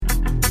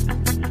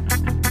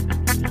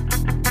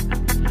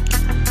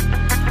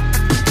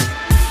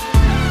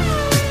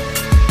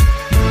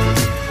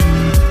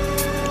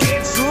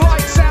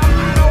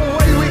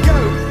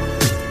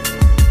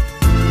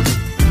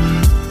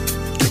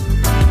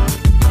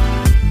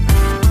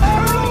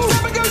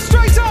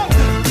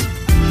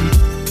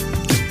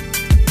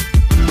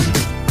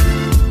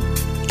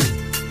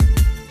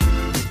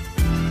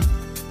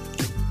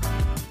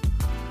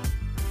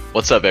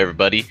What's up,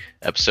 everybody?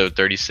 Episode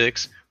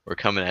 36. We're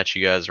coming at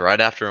you guys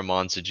right after a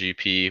MONZA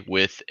GP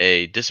with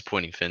a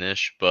disappointing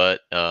finish,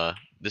 but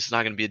this is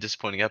not going to be a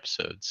disappointing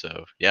episode.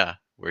 So, yeah,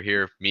 we're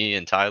here, me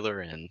and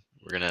Tyler, and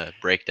we're going to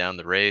break down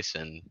the race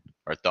and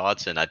our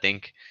thoughts. And I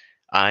think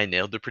I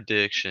nailed the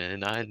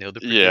prediction. I nailed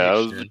the Yeah, I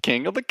was the prediction.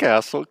 king of the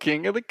castle,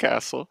 king of the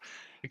castle.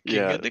 The king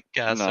Yeah, of the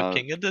castle, no,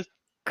 king of the.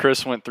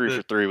 Chris went three for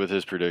the three with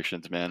his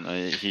predictions, man.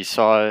 He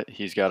saw it.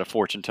 He's got a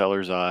fortune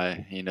teller's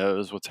eye. He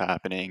knows what's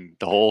happening.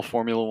 The whole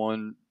Formula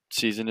One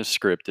season is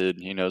scripted.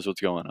 He knows what's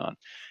going on.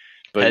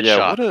 But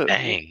yeah, headshot.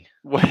 Dang.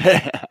 what,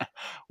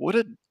 what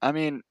a, I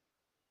mean,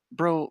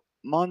 bro,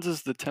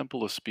 Monza's the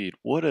temple of speed.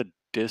 What a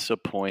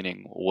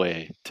disappointing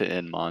way to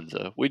end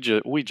Monza. We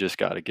just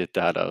got to get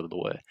that out of the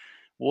way. The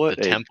What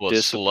a tempo of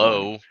disappointing.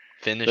 slow That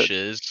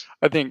finishes.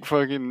 I think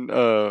fucking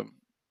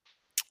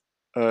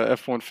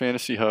F1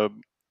 Fantasy Hub,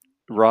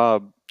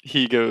 Rob,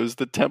 he goes,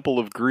 the Temple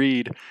of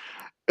Greed.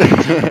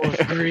 Temple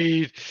of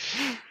Greed.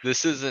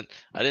 This isn't.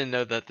 I didn't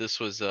know that this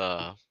was.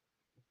 I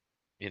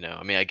mean,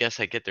 I guess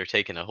I get they're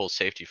taking a whole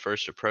safety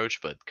first approach,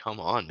 but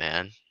come on,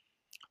 man.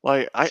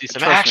 Like, I See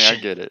some trust me, I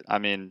action. get it. I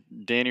mean,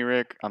 Danny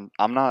Rick, I'm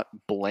not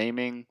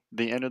blaming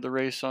the end of the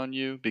race on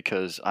you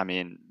because I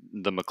mean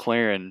the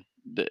McLaren,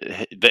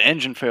 the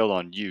engine failed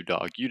on you,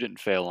 dog. You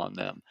didn't fail on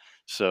them.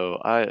 So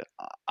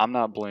I'm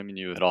not blaming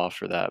you at all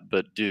for that.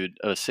 But dude,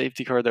 a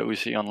safety car that we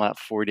see on lap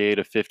 48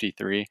 of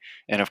 53,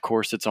 and of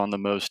course it's on the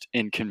most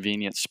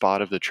inconvenient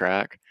spot of the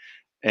track.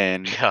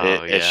 And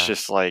Oh it's yeah.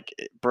 just like,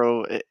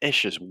 bro, it's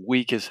just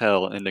weak as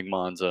hell ending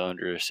Monza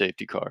under a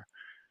safety car.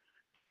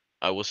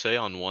 I will say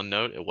on one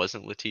note, it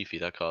wasn't Latifi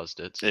that caused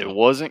it. It So,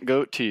 wasn't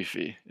Goat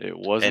Tiffy. It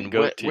wasn't and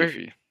Goat where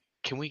Tiffy.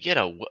 can we get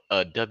a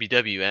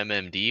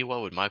WWMMD?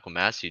 What would Michael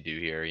Massey do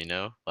here?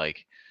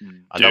 Like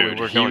I thought we Dude,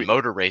 were going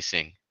motor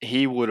racing.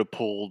 he would have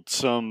pulled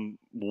some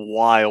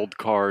wild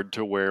card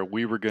to where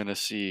we were gonna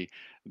see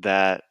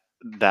that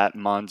that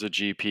Monza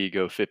GP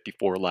go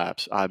 54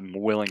 laps. I'm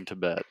willing to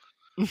bet.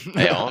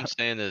 Hey, all I'm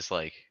saying is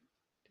like,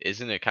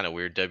 isn't it kind of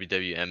weird?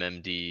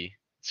 WWMMD.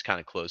 It's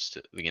kind of close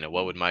to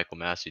what would Michael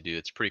Massey do?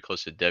 It's pretty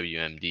close to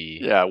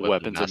WMD, Yeah, weapons of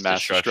weapons of mass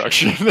mass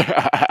destruction.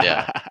 destruction.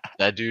 Yeah,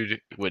 that dude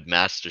would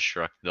mass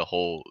destruct the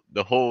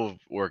whole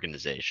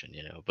organization,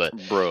 But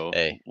Bro,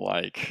 hey,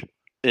 like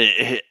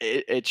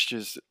it's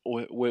just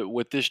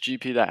with this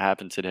GP that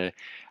happened today.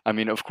 I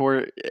mean, of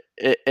course,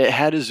 it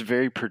had its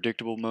very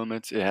predictable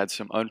moments. It had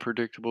some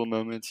unpredictable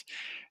moments.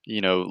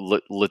 You know,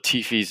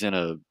 Latifi's in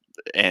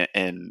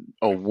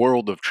a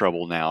world of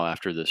trouble now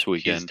after this he's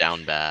weekend.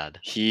 down bad.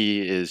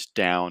 He is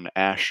down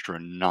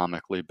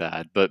astronomically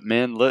bad. But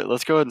man,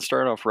 let's go ahead and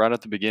start off right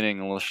at the beginning,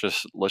 and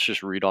let's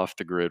just read off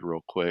the grid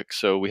real quick.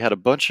 So we had a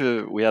bunch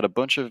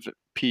of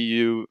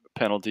PU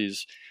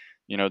penalties.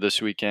 You know,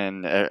 this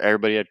weekend,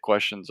 everybody had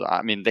questions.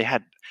 I mean, they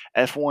had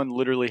F1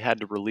 literally had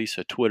to release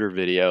a Twitter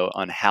video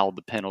on how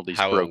the penalties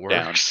How it broke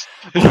down. works.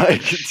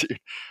 Like, dude,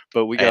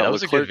 but we Hey, got that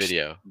was a good Leclerc's.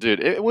 video. Dude,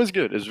 it was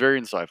good. It was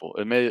very insightful.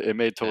 It made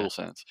Yeah. total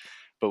sense.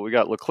 But we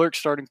got Leclerc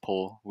starting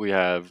pole. We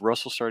have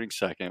Russell starting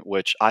second,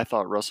 which I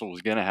thought Russell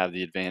was going to have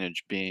the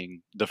advantage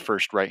being the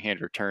first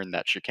right-hander turn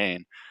that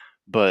chicane.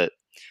 But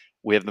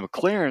we have the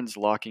McLarens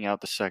locking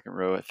out the second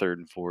row at third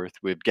and fourth.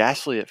 We have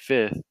Gasly at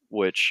fifth,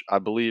 which I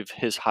believe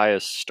his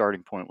highest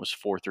starting point was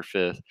fourth or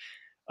fifth.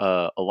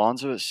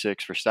 Alonso at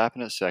six,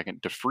 Verstappen at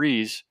second,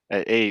 DeFries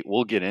at eight.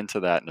 We'll get into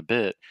that in a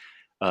bit.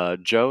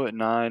 Joe at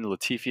nine,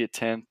 Latifi at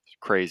 10th,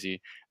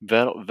 crazy.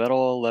 Vettel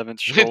 11th,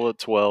 Stroll at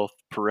 12th,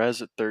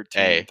 Perez at 13th.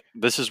 Hey,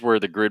 This is where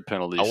the grid I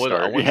penalties would I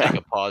start. want to Yeah. take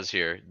a pause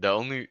here. The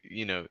only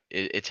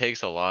it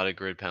takes a lot of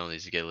grid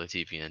penalties to get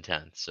Latifi in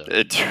 10th. So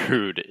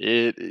Dude,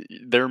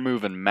 they're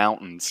moving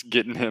mountains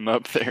getting him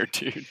up there,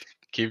 dude.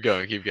 keep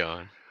going, keep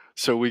going.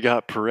 So we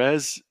got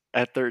Perez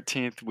at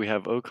 13th. We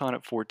have Ocon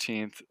at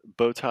 14th,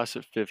 Bottas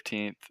at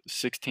 15th,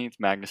 16th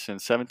Magnussen,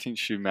 17th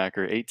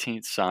Schumacher,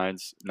 18th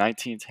Sainz,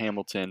 19th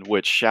Hamilton,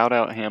 which shout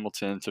out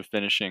Hamilton to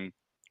finishing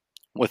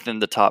within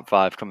the top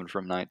five coming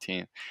from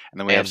 19th. And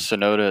then we have And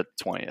Sonoda at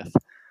 20th.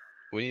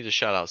 we need to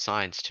shout out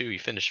Signs too. He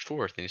finished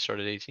fourth and he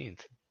started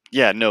 18th.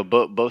 Yeah, no,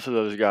 both of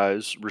those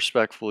guys,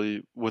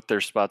 respectfully, with their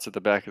spots at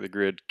the back of the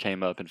grid,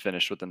 came up and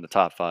finished within the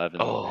top five,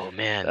 and Oh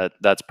man.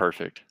 that's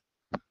perfect.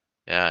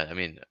 Yeah, I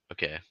mean,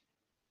 okay.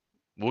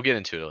 We'll get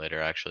into it later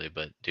actually,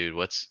 but dude,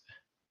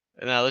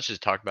 now let's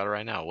just talk about it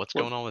right now. What's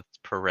Well, going on with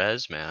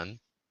Perez, man?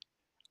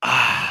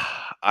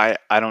 I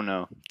don't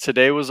know.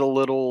 Today was a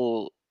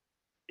little.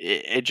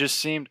 It just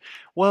seemed.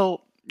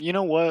 Well, you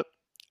know what?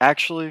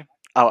 Actually,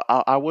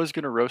 I was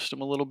gonna roast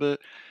him a little bit,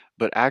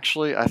 but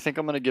actually, I think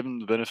I'm gonna give him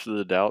the benefit of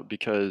the doubt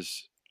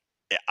because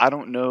I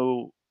don't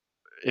know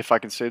if I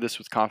can say this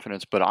with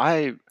confidence, but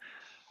I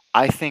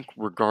think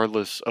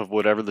regardless of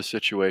whatever the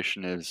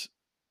situation is,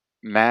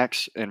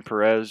 Max and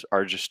Perez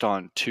are just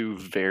on two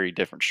very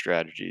different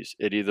strategies.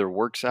 It either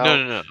works No, out.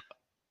 no, no.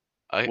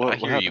 I What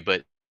hear you, happened?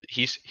 but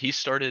he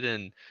started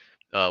in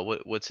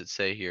what's it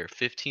say here?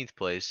 15th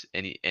place,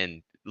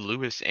 and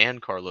Lewis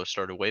and Carlos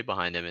started way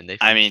behind him, and they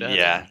I finished mean, ahead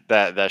of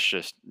yeah, him. that's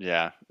just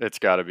yeah, it's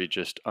got to be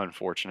just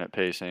unfortunate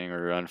pacing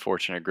or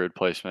unfortunate grid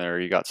placement, or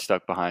you got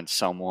stuck behind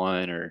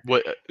someone, or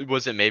What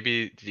was it?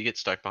 Maybe did he get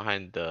stuck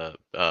behind the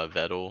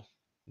Vettel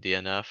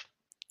DNF?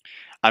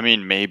 I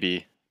mean,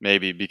 maybe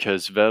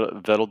because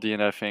Vettel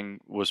DNFing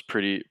was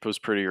pretty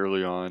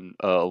early on.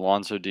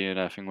 Alonso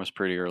DNFing was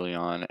pretty early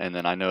on, and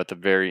then I know at the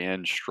very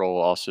end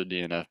Stroll also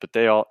DNF, but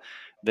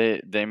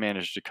they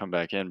managed to come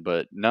back in.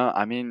 But no,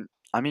 I mean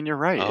you're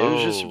right. It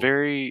was just Oh,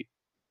 very.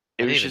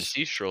 I It didn't was even just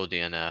see Stroll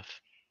DNF.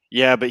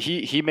 yeah, but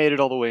he made it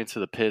all the way into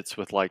the pits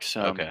with like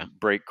Okay. some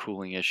brake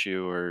cooling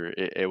issue or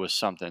it was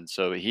something.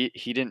 So he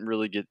didn't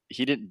really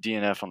he didn't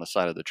DNF on the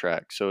side of the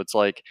track. So it's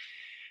like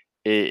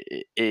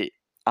it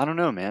I don't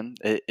know, man.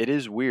 It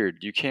is weird.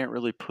 You can't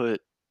really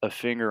put a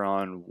finger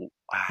on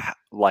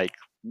like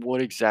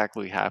what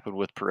exactly happened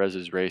with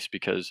Perez's race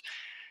because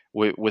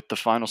with the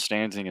final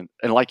standing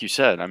and like you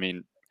said, I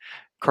mean,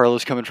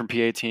 Carlos coming from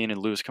P18 and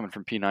Lewis coming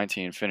from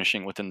P19,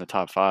 finishing within the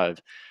top five,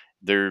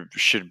 there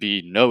should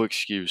be no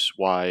excuse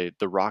why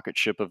the rocket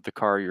ship of the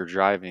car you're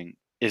driving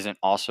isn't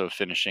also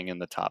finishing in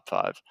the top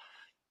five.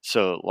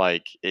 So,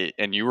 like,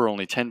 and you were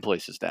only 10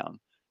 places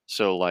down.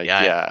 So, like,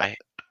 Yeah, yeah,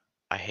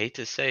 I hate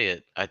to say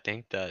it. I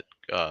think that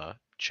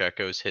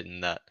Checo's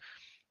hitting that.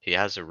 He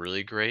has a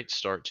really great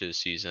start to the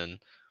season,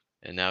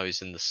 and now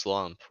he's in the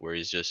slump where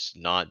he's just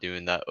not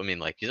doing that. I mean,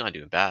 like he's not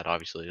doing bad,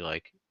 obviously.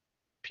 Like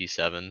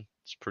P7,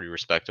 it's pretty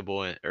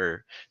respectable,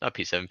 or not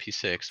P7,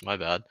 P6. My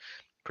bad.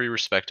 Pretty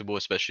respectable,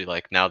 especially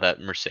like now that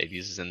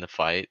Mercedes is in the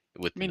fight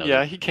with I mean,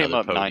 yeah, he came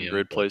another up 9 podium.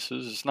 grid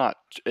places.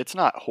 It's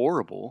not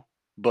horrible,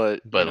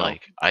 but, But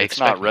like I it's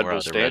not expect Red more out Bull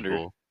of the Red standard.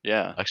 Bull.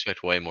 Yeah. I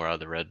expect way more out of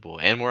the Red Bull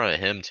and more out of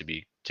him to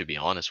be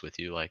honest with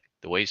you. Like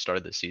the way he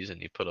started the season,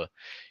 he put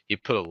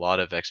a lot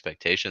of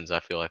expectations I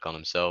feel like on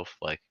himself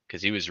like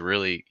cuz he was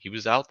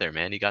out there,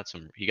 man. He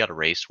got a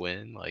race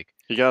win like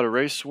He got a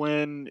race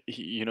win.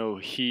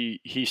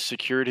 He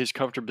secured his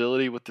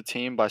comfortability with the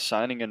team by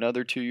signing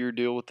another 2-year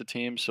deal with the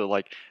team. So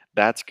like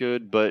that's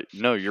good. But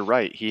no, you're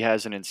right. He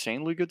has an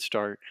insanely good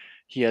start.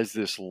 He has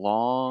this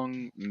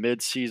long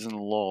mid-season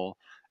lull,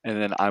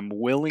 and then I'm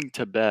willing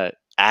to bet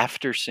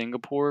after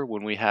Singapore,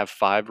 when we have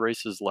 5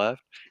 races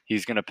left,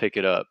 he's gonna pick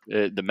it up.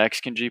 The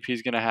Mexican GP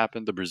is gonna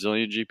happen. The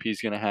Brazilian GP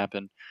is gonna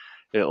happen.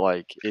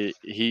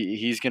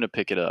 He's gonna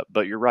pick it up.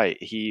 But you're right.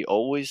 He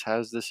always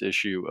has this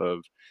issue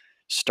of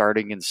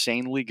starting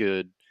insanely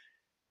good,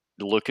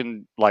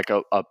 looking like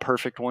a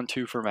perfect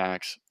 1-2 for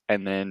Max,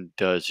 and then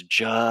does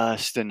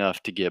just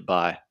enough to get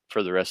by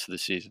for the rest of the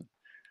season.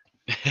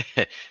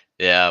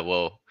 yeah,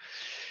 well,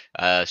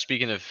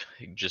 speaking of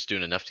just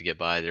doing enough to get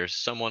by, there's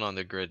someone on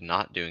the grid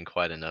not doing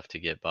quite enough to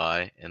get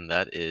by, and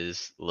that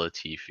is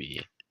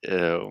Latifi.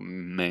 Oh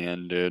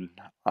man, dude.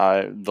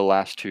 The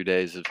last 2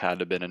 days have had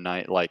to been a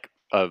night like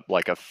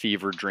a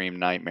fever dream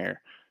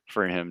nightmare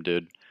for him,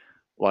 dude.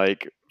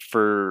 Like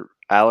for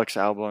Alex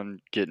Albon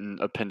getting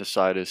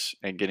appendicitis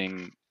and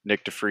getting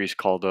Nick DeFries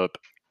called up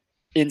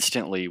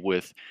instantly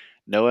with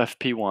no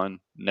FP1,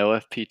 no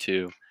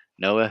FP2,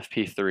 no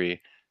FP3,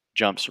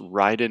 jumps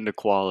right into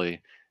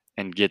quali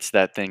and gets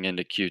that thing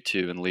into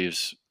Q2 and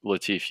leaves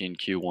Latifi in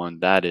Q1.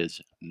 That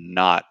is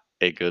not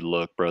a good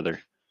look,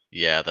 brother.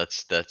 Yeah,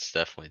 that's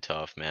definitely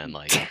tough, man.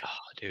 Like,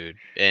 oh, dude,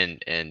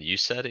 and you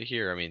said it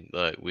here. I mean,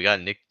 we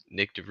got Nick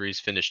DeVries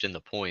finished in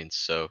the points,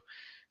 so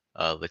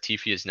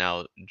Latifi is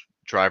now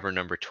driver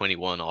number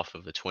 21 off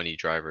of the 20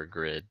 driver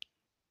grid.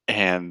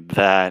 And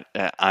that,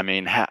 I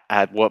mean,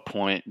 at what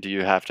point do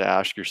you have to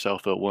ask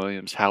yourself, though,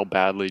 Williams, how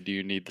badly do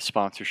you need the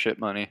sponsorship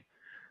money?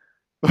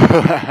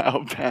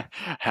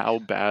 How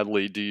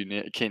badly do you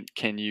need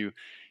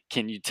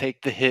can you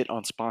take the hit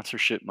on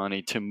sponsorship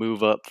money to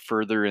move up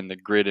further in the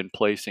grid and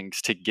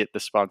placings to get the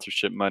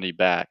sponsorship money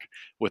back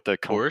with a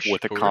Porsche.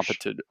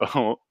 competent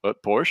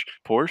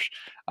Porsche.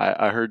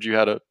 I heard you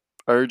had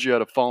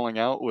a falling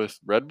out with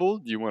Red Bull.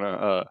 Do you want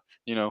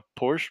to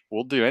Porsche?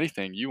 We'll do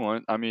anything you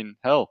want. I mean,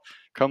 hell,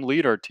 come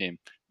lead our team.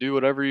 Do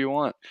whatever you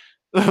want.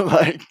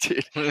 Like,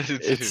 dude, Dude,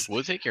 it's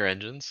we'll take your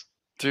engines.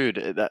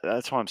 Dude,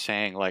 that's what I'm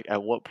saying. Like,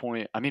 at what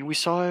point? I mean, we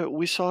saw it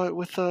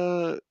with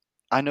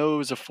I know it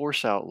was a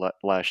force out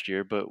last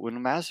year, but when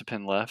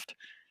Mazepin left,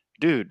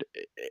 dude,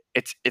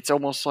 it's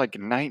almost like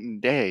night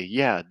and day.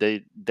 Yeah,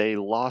 they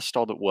lost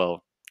all the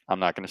well. I'm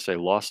not going to say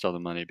lost all the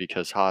money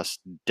because Haas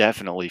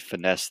definitely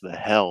finessed the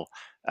hell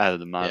out of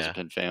the Yeah,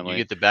 Mazepin you family.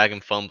 get the bag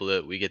and fumble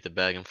it. We get the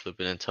bag and flip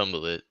it and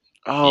tumble it.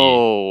 You,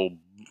 Oh,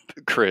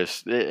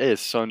 Chris, it is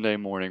Sunday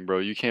morning, bro.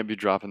 You can't be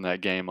dropping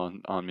that game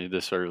on me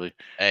this early.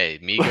 hey,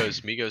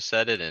 Migos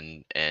said it,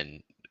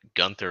 and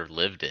Gunther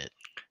lived it.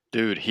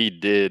 Dude, he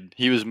did.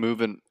 He was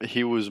moving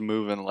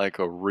like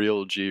a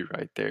real G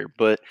right there.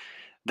 But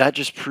that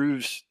just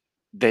proves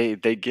they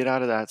get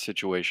out of that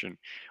situation,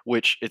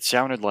 which it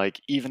sounded like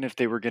even if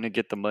they were going to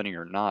get the money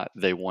or not,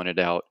 they wanted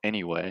out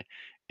anyway.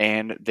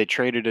 And they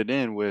traded it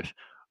in with,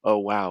 "Oh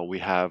wow, we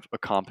have a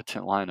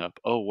competent lineup.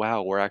 Oh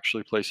wow, we're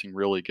actually placing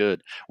really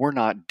good. We're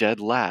not dead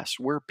last.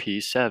 We're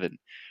P7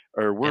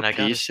 or we're And I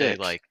gotta say, P6."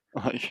 like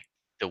Like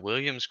the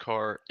Williams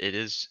car, it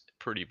is.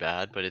 pretty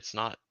bad, but it's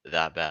not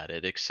that bad.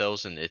 It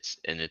excels in its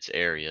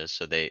areas,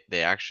 so they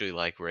actually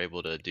like were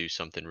able to do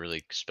something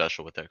really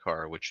special with that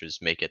car, which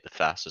is make it the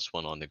fastest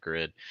one on the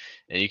grid.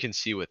 And you can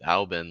see with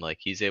Albin, like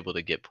he's able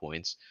to get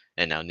points,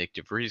 and now Nick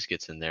DeVries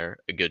gets in there,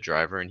 a good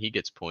driver, and he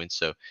gets points.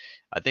 So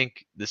I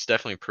think this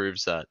definitely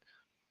proves that.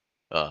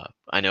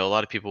 I know a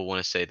lot of people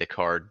want to say the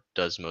car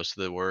does most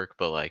of the work,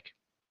 but like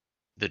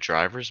the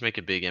drivers make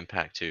a big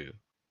impact too.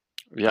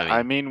 Yeah, I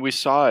I mean, mean, we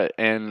saw it,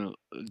 and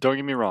don't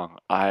get me wrong.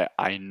 I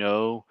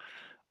know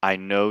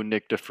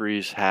Nick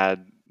DeFries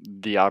had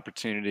the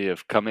opportunity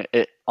of coming.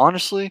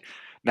 Honestly,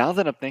 now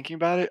that I'm thinking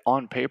about it,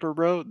 on paper,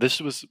 bro,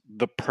 this was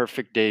the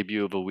perfect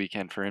debut of a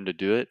weekend for him to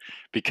do it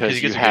because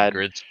he because gets a good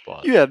grid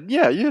spot. you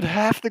had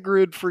half the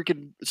grid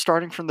freaking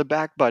starting from the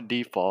back by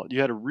default.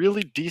 You had a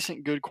really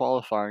decent good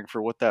qualifying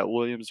for what that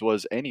Williams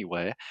was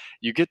anyway.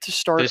 You get to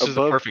start This is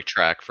the above. perfect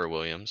track for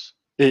Williams.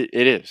 It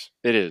is.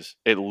 It is.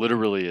 It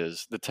literally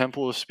is. The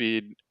temple of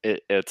speed,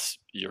 it's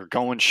you're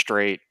going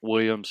straight.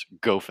 Williams,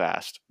 go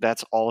fast.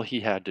 That's all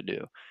he had to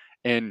do.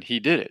 And he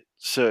did it.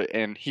 So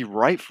and he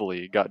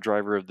rightfully got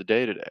driver of the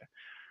day today.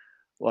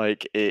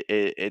 Like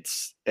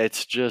it's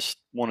just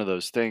one of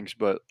those things.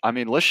 But I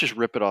mean, let's just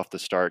rip it off the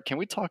start. Can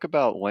we talk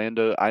about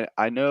Lando?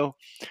 I know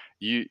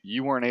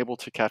you weren't able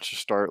to catch the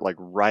start like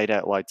right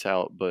at lights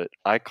out, but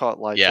I caught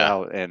lights Yeah.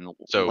 out, and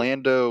So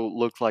Lando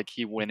looked like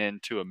he went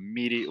into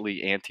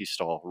immediately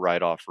anti-stall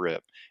right off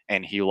rip,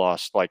 and he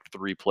lost like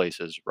 3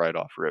 places right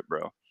off rip,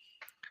 bro.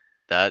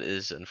 that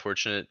is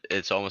unfortunate.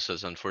 It's almost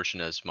as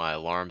unfortunate as my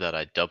alarm that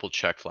I double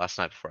checked last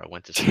night before I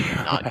went to sleep,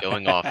 not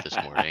going off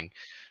this morning.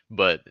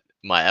 But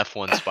my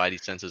F1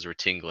 spidey senses were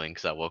tingling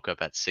because I woke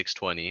up at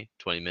 6:20,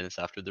 20 minutes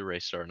after the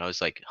race started, and I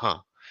was like, "Huh,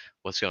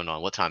 what's going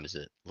on? What time is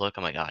it?" Look,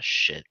 I'm like, "Ah,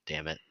 shit,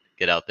 damn it!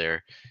 Get out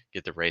there,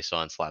 get the race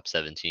on, slap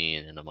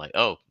 17," and I'm like,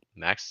 "Oh,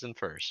 Max is in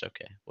first.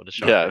 Okay, what a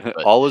shocker!" Yeah,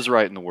 But all is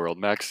right in the world.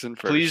 Max is in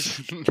first. please,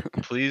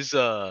 please,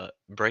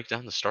 break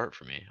down the start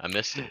for me. I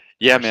missed it.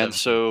 Yeah, First man. 17.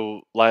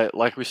 So,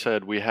 like we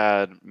said, we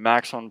had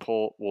Max on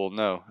pole. Well,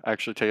 no,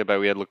 actually, take it back.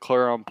 We had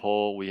Leclerc on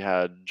pole. We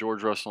had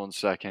George Russell in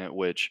second.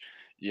 Which,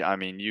 yeah, I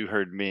mean, you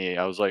heard me.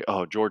 I was like,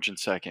 oh, George in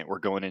second. We're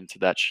going into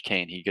that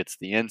chicane. He gets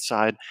the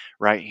inside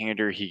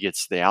right-hander. He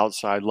gets the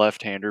outside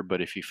left-hander.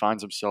 But if he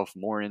finds himself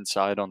more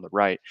inside on the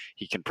right,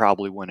 he can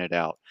probably win it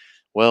out.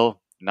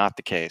 Well, not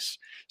the case.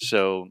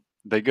 So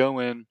they go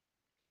in.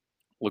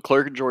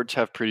 Leclerc and George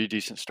have pretty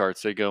decent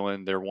starts. They go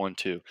in. They're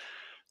 1-2.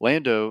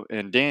 Lando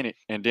and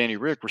Danny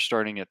Rick were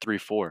starting at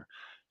 3-4.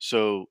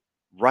 So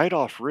right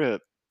off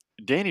rip,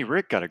 Danny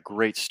Rick got a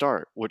great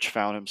start, which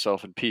found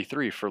himself in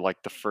P3 for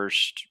like the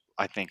first,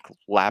 I think,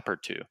 lap or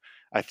two.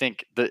 I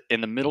think the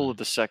in the middle of Mhm.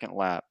 the second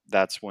lap,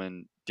 that's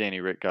when Danny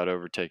Rick got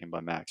overtaken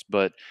by Max.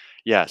 But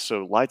yeah,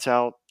 so lights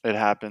out, it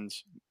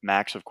happens.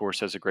 Max, of course,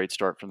 has a great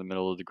start from the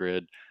middle of the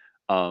grid.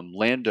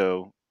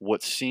 Lando,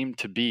 what seemed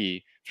to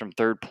be from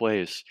third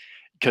place,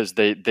 because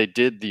they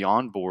did the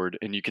onboard,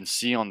 and you can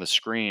see on the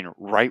screen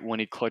right when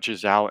he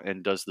clutches out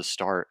and does the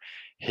start,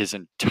 his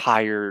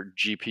entire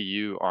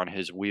GPU on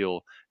his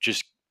wheel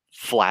just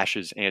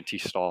flashes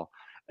anti-stall,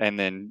 and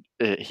then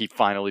he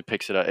finally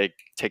picks it up. It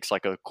takes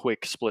like a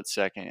quick split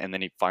second, and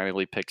then he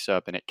finally picks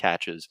up and it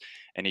catches,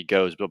 and he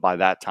goes. But by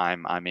that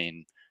time, I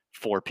mean,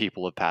 4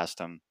 people have passed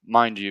him.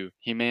 Mind you,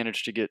 he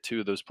managed to get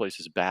 2 of those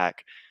places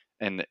back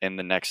in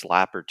the next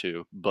lap or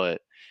two,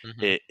 but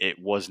Mhm. it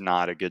was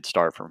not a good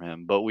start from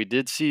him. But we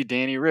did see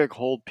Danny Rick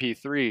hold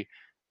P3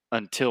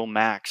 until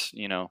Max,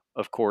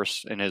 of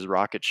course, in his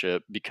rocket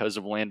ship, because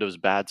of Lando's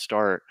bad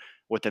start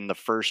within the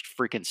first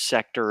freaking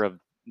sector of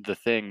the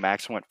thing,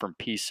 Max went from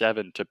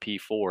P7 to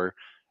P4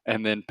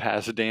 and then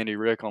passed Danny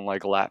Rick on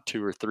like lap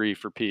 2 or 3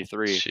 for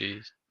P3.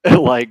 Jeez.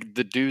 Like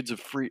the dude's a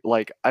free,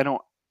 like I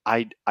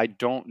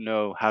don't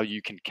know how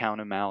you can count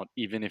him out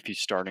even if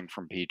he's starting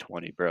from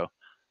P20, bro.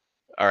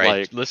 All right,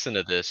 Like, listen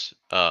to this.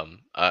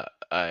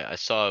 I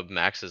saw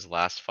Max's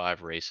last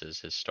 5 races,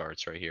 his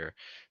starts right here.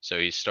 So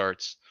he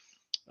starts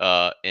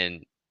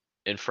in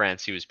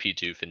France, he was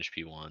P2, finished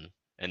P1,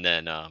 and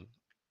then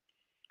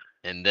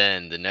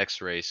the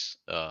next race,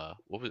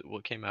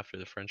 what came after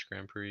the French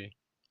Grand Prix?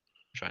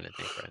 Trying to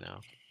think right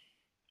now.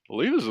 I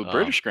believe it was the Um,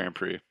 British Grand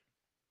Prix.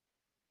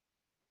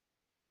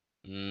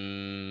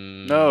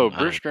 No, I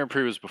British don't. Grand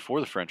Prix was before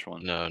the French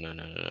one. No, no,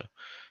 no, no, no.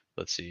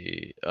 Let's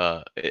see.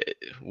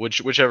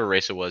 Whichever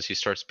race it was, he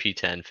starts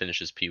P10,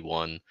 finishes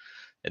P1,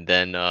 and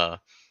then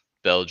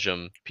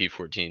Belgium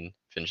P14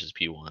 finishes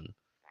P1,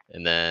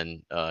 and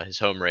then his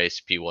home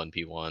race P1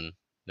 P1,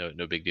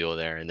 no big deal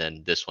there, and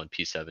then this one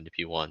P7 to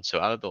P1. So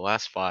out of the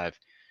last 5,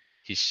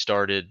 he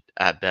started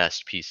at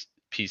best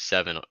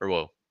P7, or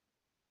well,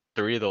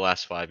 3 of the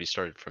last 5 he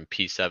started from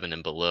P7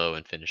 and below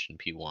and finished in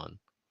P1.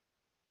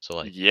 So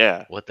like,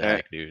 Yeah, what the and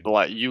heck, dude?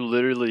 like you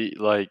literally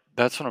like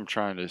that's what I'm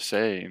trying to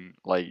say, and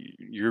like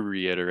you're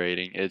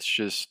reiterating. It's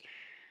just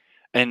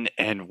and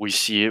we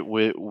see it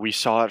with we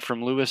saw it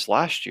from Lewis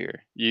last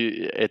year.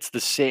 It's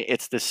the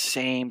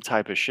same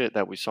type of shit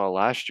that we saw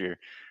last year.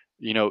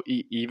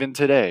 even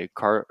today,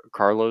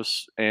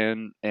 Carlos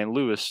and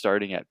Lewis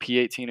starting at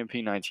P18 and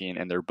P19,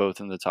 and they're both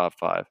in the top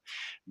five.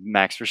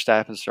 Max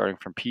Verstappen starting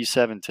from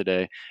P7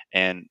 today,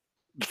 and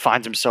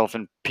finds himself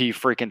in P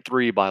freaking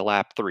 3 by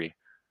lap 3.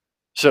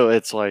 So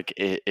it's like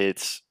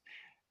it's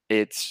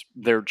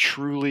they're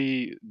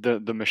truly the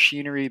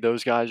machinery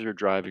those guys are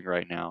driving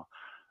right now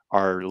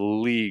are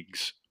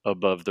leagues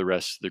above the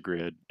rest of the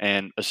grid.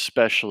 And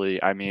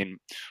especially, I mean,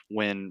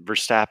 when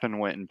Verstappen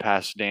went and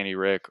passed Danny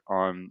Rick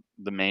on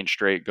the main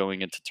straight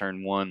going into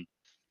turn one,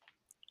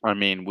 I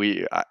mean,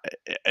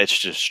 it's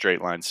just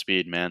straight line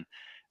speed, man.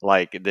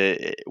 Like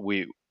it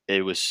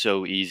was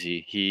so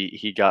easy.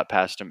 He got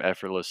past him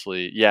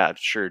effortlessly. Yeah,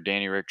 sure.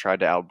 Danny Rick tried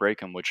to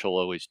outbrake him, which he'll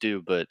always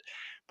do, but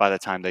by the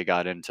time they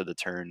got into the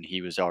turn,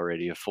 he was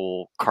already a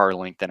full car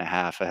length and a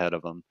half ahead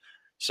of him.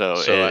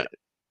 So So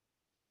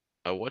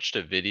I watched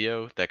a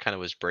video that kind of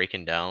was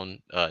breaking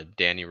down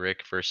Danny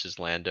Rick versus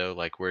Lando,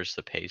 like where's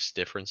the pace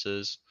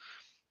differences.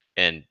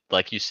 And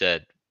like you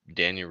said,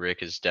 Danny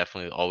Rick is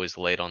definitely always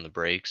late on the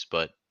brakes,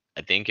 but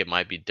I think it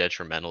might be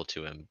detrimental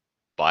to him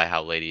by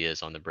how late he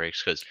is on the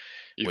brakes. Because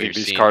you what you're think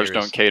these seeing cars here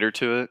don't is, cater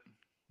to it?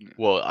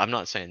 well, I'm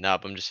not saying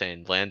that, but I'm just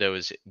saying Lando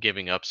is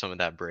giving up some of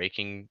that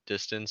braking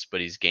distance,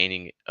 but he's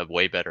gaining a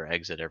way better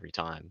exit every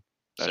time.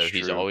 That's So true.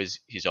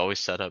 he's always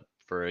set up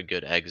for a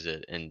good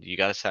exit, and you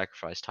got to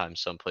sacrifice time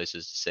some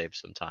places to save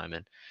some time.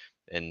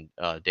 And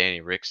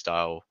Danny Rick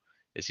style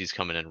is he's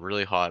coming in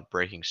really hot,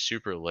 braking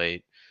super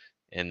late,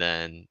 and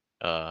then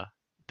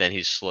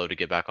he's slow to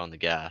get back on the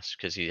gas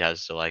because he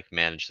has to like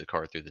manage the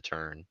car through the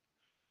turn.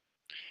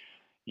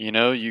 You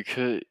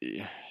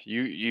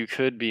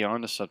could be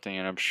onto something,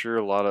 and I'm sure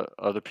a lot of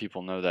other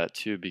people know that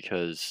too.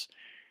 Because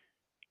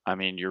I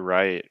mean, you're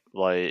right.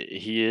 Like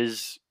he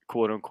is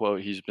quote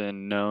unquote, he's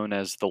been known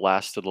as the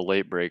last of the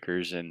late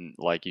breakers, and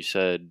like you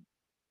said,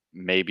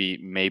 maybe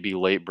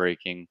late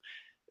breaking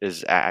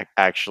is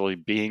actually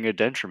being a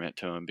detriment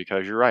to him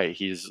because you're right.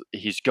 He's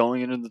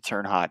going into the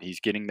turn hot. He's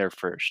getting there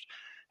first,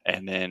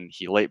 and then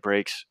he late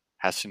breaks,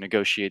 has to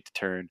negotiate the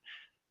turn,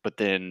 but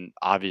then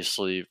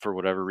obviously for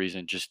whatever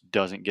reason just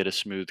doesn't get a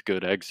smooth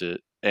good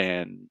exit,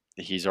 and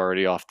he's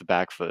already off the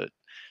back foot.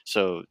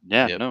 So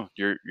yeah, Yep. no,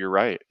 you're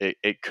right.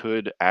 It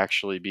could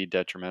actually be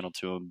detrimental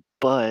to him,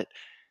 but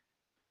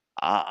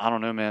I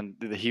don't know, man.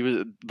 He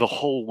was the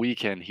whole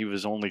weekend. He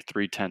was only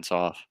 3 tenths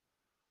off.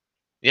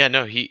 Yeah,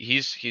 no,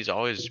 he's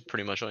always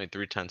pretty much only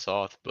 3 tenths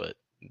off, but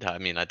I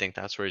mean, I think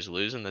that's where he's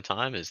losing the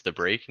time is the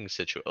braking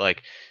situation.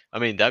 Like, I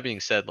mean, that being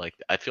said, like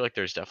I feel like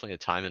there's definitely a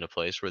time and a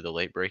place where the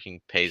late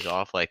braking pays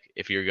off. Like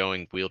if you're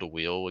going wheel to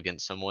wheel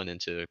against someone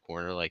into a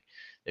corner, like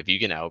if you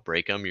can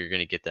outbrake them, you're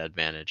gonna get that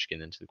advantage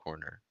getting into the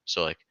corner.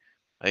 So like,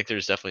 I think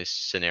there's definitely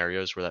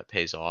scenarios where that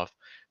pays off,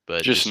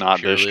 but Just just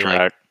not this purely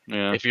like track.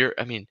 Yeah. if you're,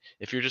 I mean,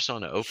 if you're just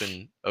on an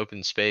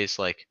open space,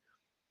 like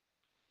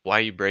why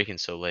are you braking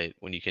so late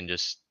when you can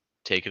just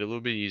take it a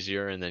little bit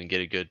easier and then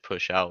get a good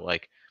push out?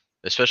 Like,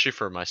 especially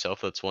for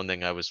myself, that's one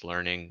thing I was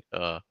learning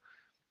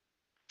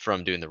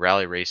from doing the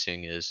rally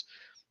racing is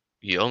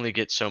you only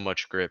get so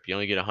much grip. You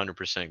only get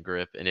 100%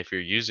 grip, and if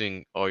you're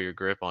using all your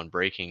grip on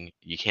braking,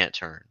 you can't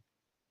turn.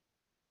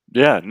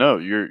 Yeah, no,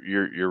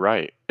 you're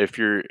right. If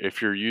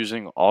you're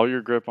using all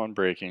your grip on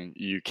braking,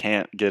 you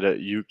can't get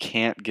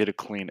a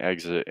clean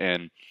exit.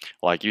 And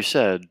like you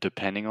said,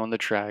 depending on the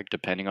track,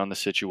 depending on the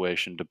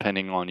situation,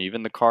 depending on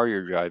even the car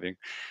you're driving,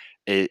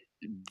 it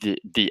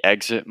the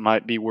exit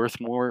might be worth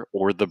more,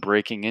 or the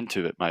braking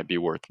into it might be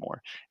worth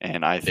more.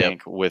 And I Yep.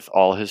 think with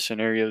all his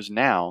scenarios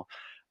now,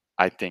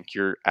 I think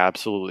you're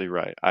absolutely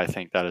right. I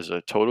think that is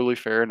a totally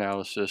fair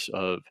analysis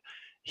of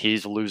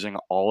he's losing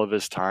all of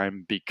his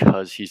time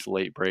because he's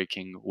late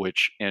breaking,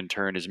 which in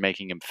turn is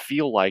making him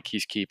feel like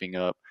he's keeping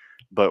up.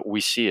 But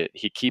we see it.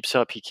 He keeps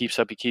up, he keeps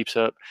up, he keeps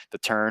up the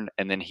turn,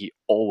 and then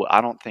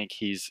I don't think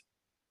he's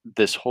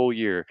this whole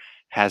year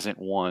hasn't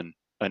won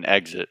an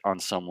exit on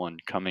someone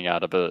coming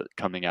out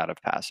of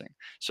passing.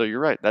 So you're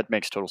right. That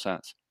makes total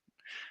sense.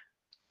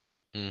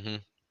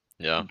 Mhm.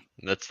 Yeah.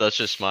 That's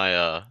just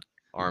my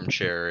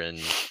armchair and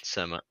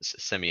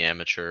semi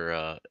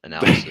amateur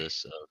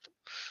analysis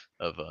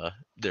of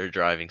their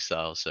driving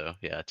style. So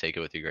yeah, take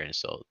it with a grain of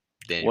salt.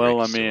 Danny Well,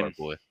 Rick I is still our mean,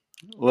 boy.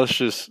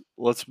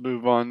 let's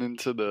move on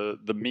into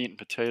the meat and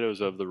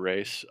potatoes of the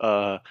race.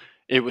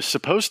 It was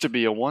supposed to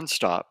be a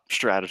one-stop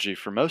strategy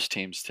for most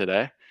teams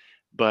today,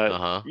 but Uh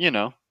huh.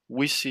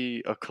 we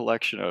see a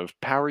collection of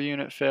power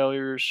unit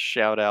failures.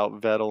 Shout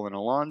out Vettel and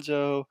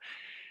Alonso.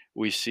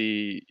 We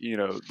see,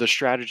 the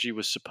strategy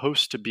was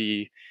supposed to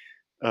be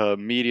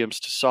mediums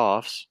to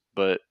softs,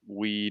 but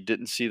we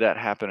didn't see that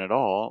happen at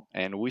all.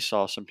 And we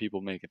saw some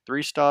people making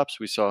three stops.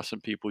 We saw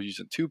some people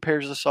using two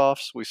pairs of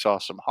softs. We saw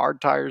some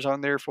hard tires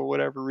on there for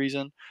whatever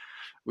reason.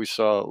 We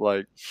saw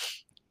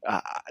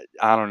I,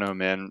 I don't know,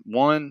 man.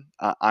 One,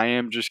 I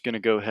am just going to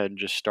go ahead and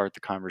just start the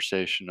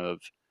conversation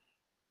of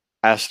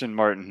Aston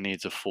Martin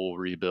needs a full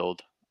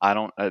rebuild. I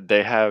don't.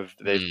 They've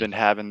Mm. been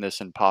having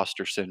this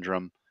imposter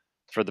syndrome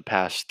for the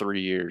past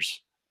 3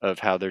 years of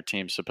how their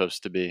team's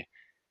supposed to be,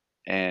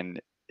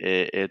 and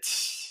I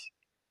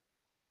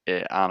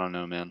don't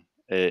know, man.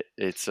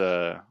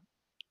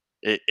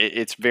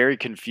 It's very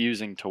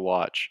confusing to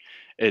watch.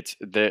 It's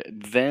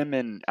them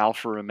and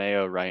Alfa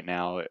Romeo right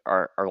now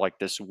are like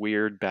this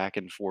weird back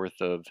and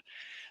forth of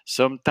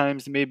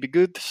sometimes maybe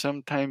good,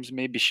 sometimes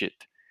maybe shit.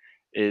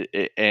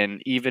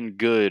 And even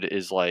good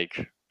is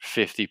like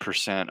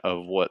 50%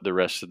 of what the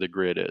rest of the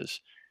grid is.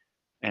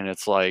 And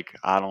it's like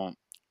I don't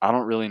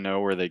really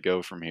know where they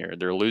go from here.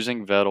 They're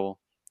losing Vettel,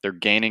 they're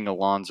gaining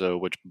Alonso,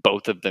 which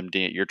both of them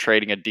you're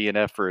trading a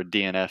DNF for a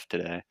DNF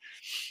today.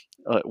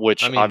 I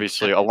Which mean,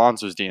 obviously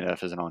Alonso's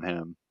DNF isn't on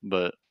him,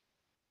 but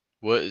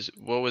what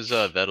was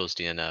Vettel's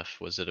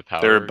DNF? Was it a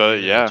they're power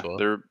both unit as yeah,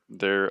 well?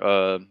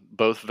 they're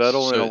both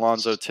Vettel and So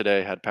Alonso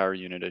today had power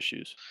unit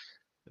issues.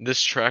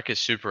 this track is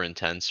super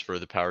intense for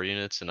the power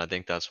units, and I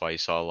think that's why you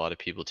saw a lot of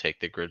people take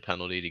the grid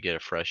penalty to get a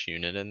fresh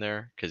unit in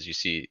there. Because you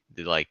see,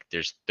 like,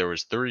 there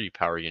was 3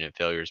 power unit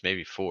failures,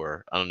 maybe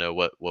 4. I don't know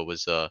what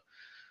was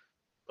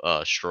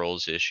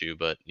Stroll's issue,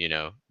 but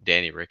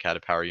Danny Rick had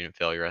a power unit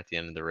failure at the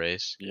end of the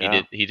race.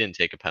 Yeah. He didn't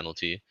take a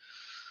penalty,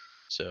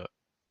 so I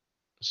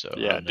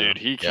Yeah, don't know. dude,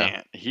 he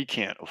Yeah,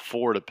 can't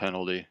afford a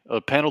penalty. A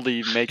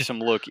penalty makes him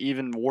look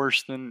even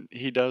worse than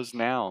he does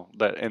now.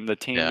 That and the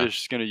team yeah,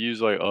 is going to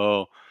use like,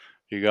 "Oh,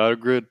 he got a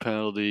grid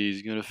penalty.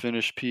 He's going to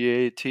finish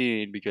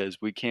P18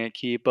 because we can't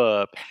keep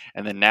up."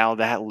 And then now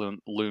that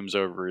looms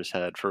over his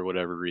head for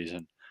whatever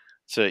reason.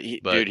 So,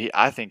 but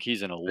I think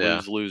he's in a yeah.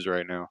 lose-lose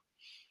right now.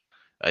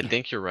 I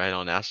think you're right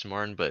on Aston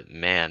Martin, but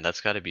man,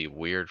 that's got to be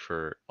weird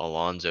for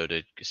Alonso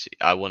to see.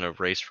 I want to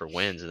race for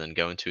wins and then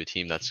go into a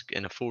team that's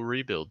in a full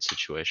rebuild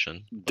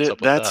situation. What's up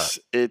with that? That's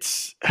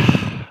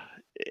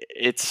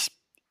it's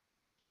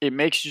it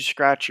makes you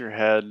scratch your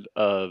head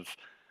of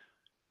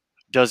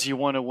does he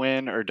want to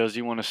win or does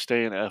he want to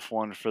stay in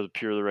F1 for the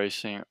pure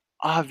racing?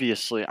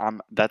 Obviously,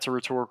 that's a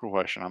rhetorical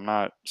question. I'm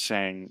not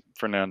saying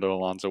Fernando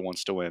Alonso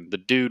wants to win. The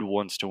dude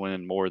wants to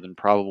win more than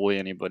probably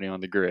anybody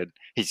on the grid.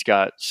 He's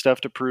got stuff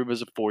to prove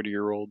as a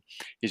 40-year-old.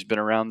 He's been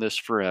around this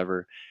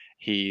forever.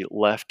 He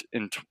left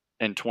in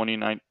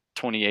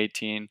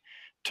 2018,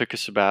 took a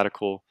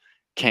sabbatical,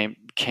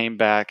 came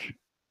back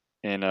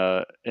in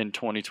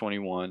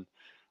 2021.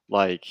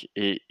 Like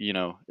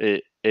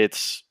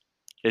it's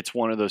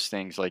one of those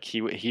things. Like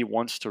he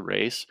wants to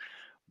race,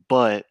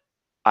 but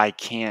I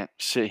can't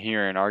sit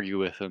here and argue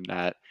with him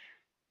that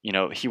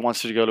he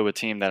wants to go to a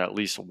team that at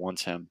least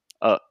wants him.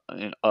 Yeah,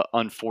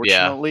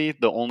 Unfortunately,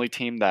 the only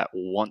team that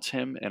wants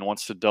him and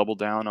wants to double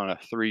down on a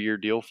 3-year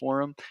deal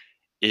for him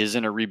is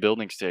in a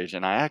rebuilding stage,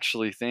 and I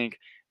actually think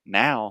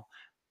now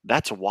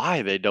that's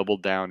why they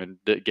doubled down and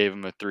gave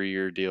him a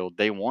 3-year deal.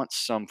 They want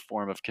some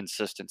form of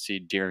consistency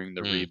during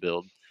the mm,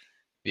 rebuild.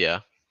 yeah,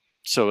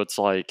 So it's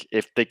like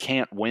if they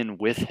can't win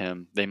with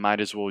him, they might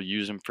as well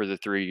use him for the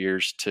 3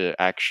 years to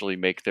actually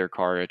make their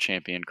car a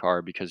champion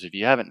car because if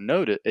you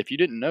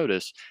didn't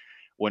notice,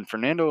 when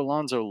Fernando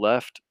Alonso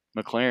left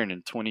McLaren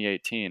in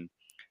 2018,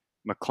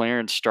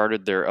 McLaren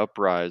started their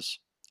uprise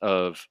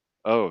of,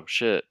 oh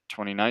shit,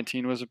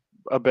 2019 was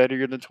a better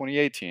year than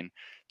 2018.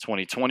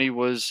 2020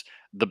 was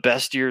the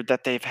best year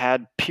that they've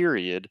had,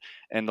 period,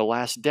 in the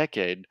last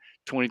decade.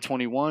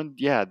 2021,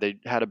 yeah, they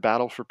had a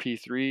battle for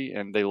P3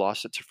 and they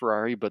lost it to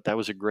Ferrari, but that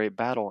was a great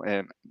battle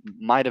and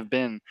might have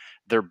been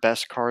their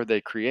best car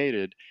they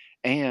created.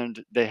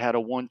 And they had a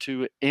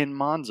 1-2 in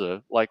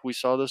Monza, like we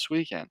saw this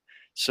weekend.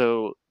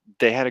 So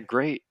they had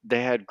great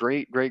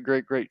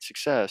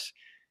success.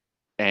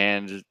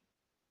 And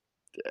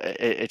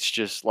it's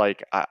just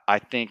like I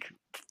think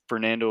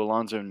Fernando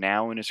Alonso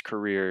now in his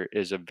career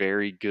is a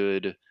very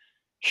good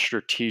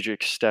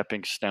strategic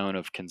stepping stone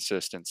of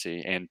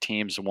consistency, and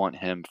teams want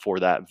him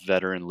for that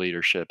veteran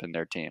leadership in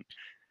their team.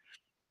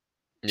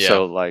 yeah,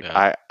 So like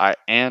yeah,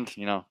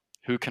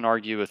 who can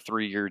argue a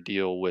 3-year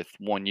deal with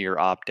 1-year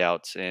opt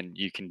outs and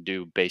you can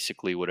do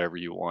basically whatever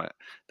you want?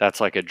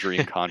 That's like a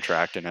dream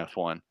contract in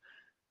F1.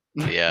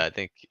 yeah.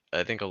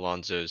 I think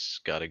Alonso's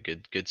got a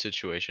good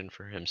situation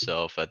for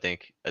himself. I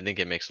think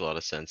it makes a lot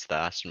of sense the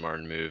Aston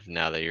Martin move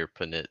now that you're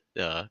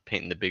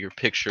painting the bigger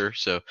picture.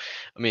 So,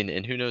 I mean,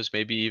 and who knows?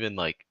 Maybe even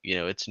like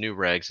it's new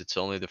regs. It's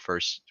only the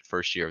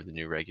first year of the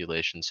new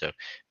regulation. So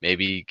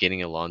maybe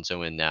getting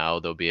Alonso in now,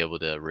 they'll be able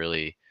to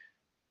really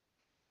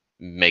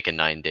make a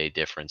 9-day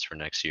difference for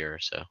next year.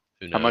 So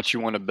who How much knows?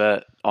 you want to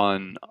bet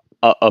on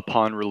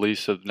upon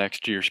release of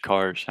next year's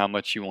cars? How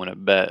much you want to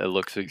bet it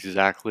looks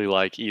exactly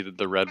like either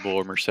the Red Bull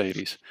or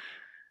Mercedes?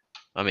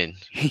 I mean,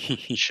 Yeah,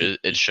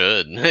 it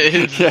should.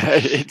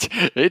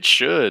 it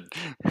should.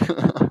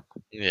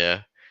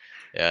 Yeah.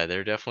 Yeah,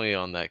 they're definitely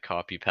on that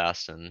copy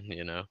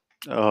pasting.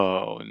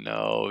 Oh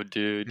no,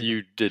 dude,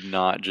 you did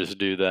not just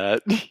do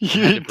that. I had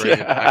You to bring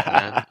it back,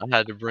 man. did. I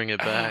had to bring it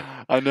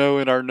back. I know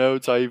in our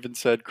notes I even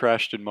said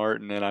Crashton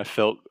Martin and I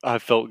felt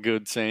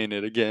good saying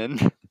it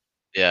again.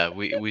 Yeah,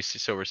 we see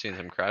so we're seeing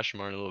some Crash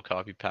Martin, a little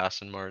copy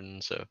passing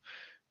Martin, so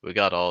we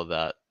got all of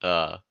that.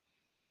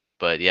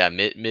 But yeah,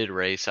 mid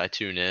race I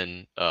tune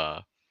in,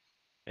 and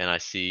I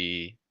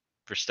see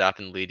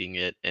Verstappen leading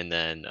it, and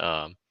then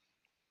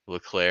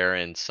Leclerc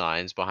and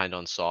Sainz behind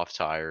on soft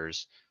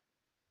tires.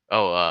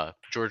 Oh,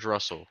 George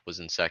Russell was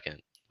in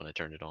second. when I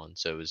turned it on.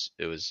 So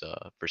it was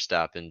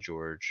Verstappen,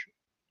 George,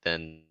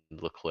 then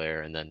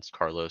Leclerc, and then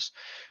Carlos.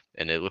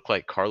 And it looked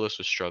like Carlos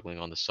was struggling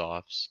on the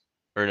softs.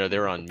 Or no, they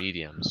were on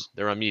mediums.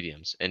 They're on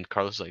mediums. And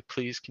Carlos was like,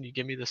 "Please, can you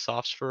give me the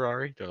softs,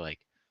 Ferrari?" They're like,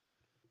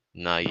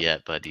 "Not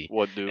yet, buddy."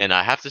 What do? And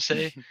I have to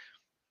say,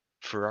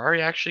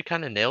 Ferrari actually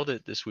kind of nailed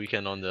it this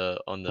weekend on the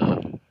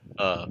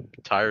uh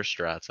tire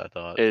strats, I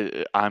thought.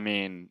 I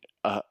mean,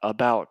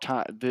 about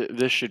time.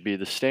 This should be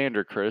the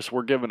standard, Chris.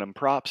 We're giving them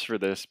props for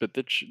this, but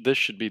this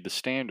should be the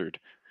standard.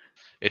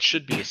 It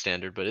should be the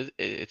standard, but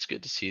it's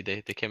good to see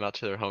they came out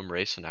to their home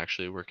race and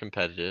actually were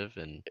competitive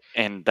and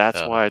And that's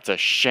uh why it's a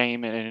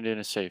shame it ended in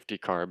a safety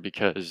car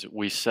because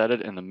we said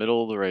it in the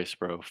middle of the race,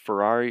 bro.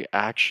 Ferrari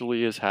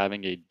actually is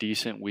having a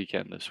decent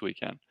weekend this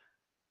weekend.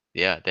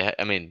 yeah,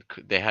 I mean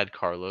they had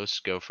Carlos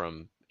go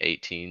from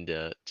 18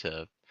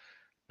 to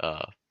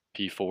uh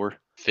P4.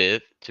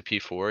 fifth to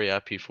P4, yeah,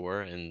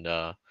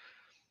 P4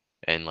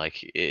 and like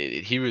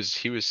he was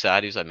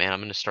sad. He was like, "Man, I'm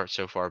going to start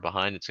so far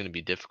behind. It's going to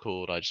be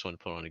difficult. I just want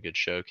to put on a good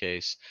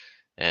showcase."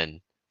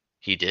 And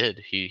he did.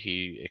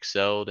 He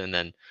excelled and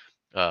then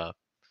uh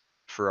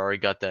Ferrari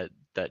got that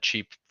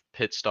cheap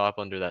pit stop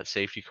under that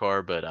safety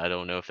car, but I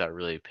don't know if that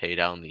really paid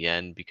out in the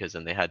end because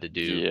then they had to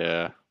do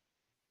Yeah.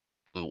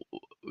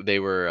 they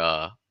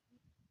were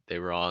they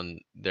were on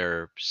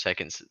their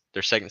second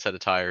set of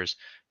tires.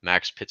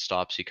 Max pit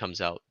stops. He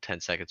comes out 10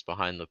 seconds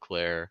behind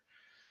Leclerc,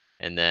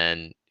 and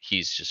then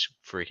he's just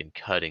freaking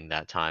cutting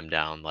that time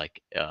down.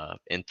 Like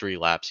in 3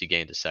 laps, he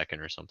gained a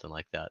second or something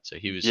like that. So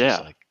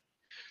Yeah.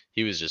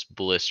 he was just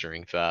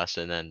blistering fast.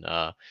 And then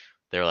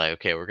they're like,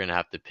 okay, we're gonna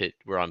have to pit.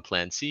 We're on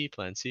Plan C.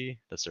 Plan C.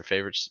 That's their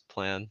favorite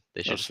plan.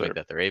 They should That's just make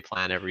their. that their A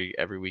plan every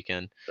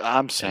weekend.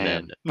 I'm And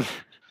then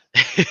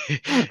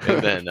saying.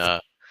 and then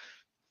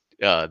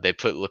they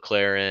put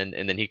Leclerc in,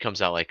 and then he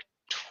comes out like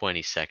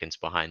 20 seconds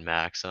behind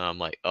Max, and I'm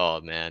like,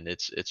 oh man,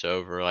 it's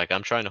over. Like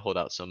I'm trying to hold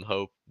out some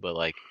hope, but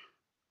like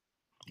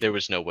there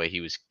was no way he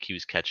was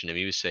catching him.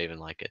 He was saving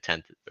like a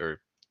tenth or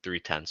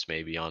 3/10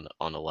 maybe on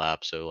a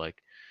lap. So like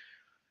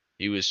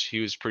he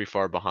was pretty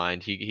far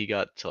behind. He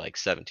got to like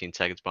 17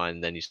 seconds behind,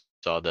 and then you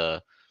saw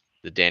the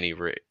Danny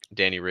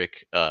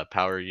Rick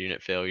power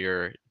unit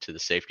failure to the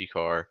safety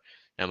car.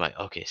 And I'm like,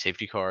 okay,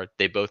 safety car.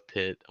 They both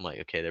pit. I'm like,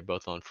 okay, they're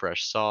both on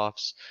fresh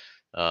softs.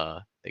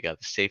 They got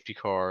the safety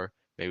car.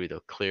 Maybe they'll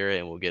clear it,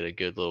 and we'll get a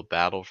good little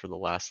battle for the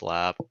last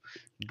lap.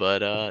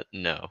 But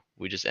no,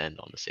 we just end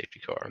on the safety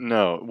car.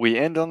 No, we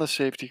end on the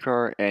safety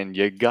car, and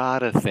you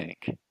gotta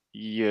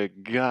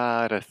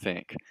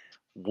think,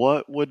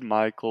 what would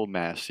Michael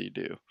Massey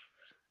do?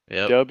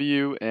 Yep.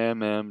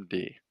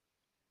 WMMD.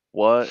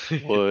 What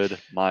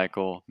would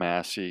Michael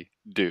Massey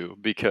do?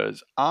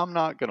 Because I'm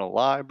not gonna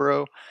lie,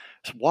 bro.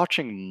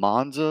 Watching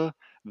Monza,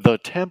 the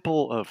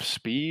temple of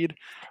speed,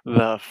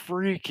 the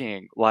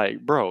freaking like,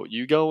 bro,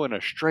 you go in a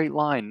straight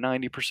line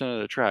 90%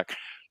 of the track.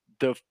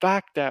 The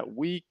fact that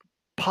we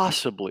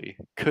possibly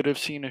could have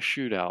seen a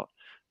shootout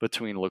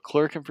between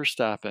Leclerc and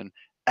Verstappen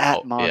at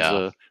Oh yeah.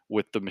 Monza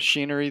with the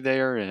machinery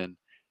they are in,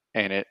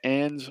 and it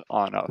ends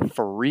on a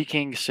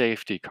freaking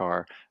safety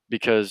car.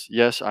 Because,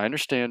 yes, I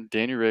understand,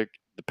 Danny Rick,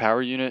 the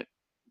power unit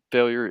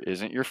failure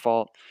isn't your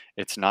fault.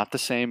 It's not the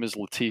same as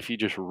Latifi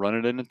just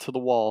running it into the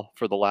wall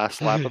for the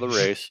last lap of the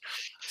race.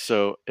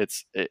 So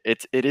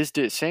it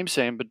is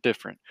same but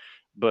different.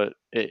 But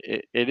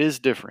it is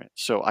different.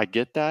 So I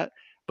get that.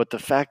 But the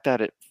fact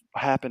that it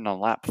happened on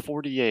lap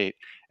 48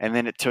 and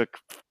then it took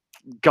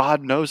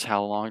God knows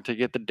how long to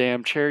get the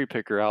damn cherry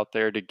picker out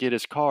there to get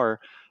his car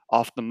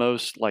off the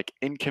most like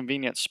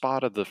inconvenient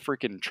spot of the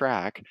freaking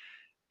track,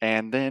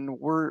 and then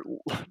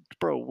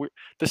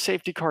the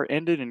safety car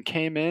ended and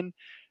came in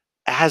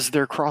as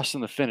they're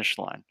crossing the finish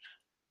line.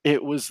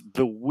 It was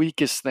the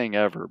weakest thing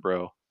ever,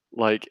 bro.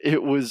 Like,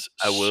 it was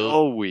I will.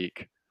 so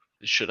weak.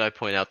 Should I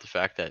point out the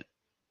fact that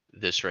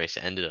this race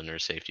ended under a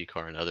safety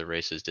car and other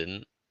races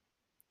didn't?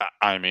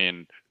 I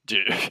mean,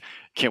 dude,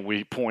 can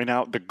we point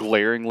out the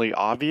glaringly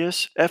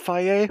obvious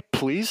FIA,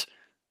 please?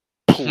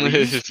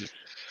 Please?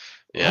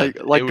 Yeah,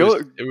 Like go,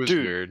 it was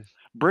dude. weird.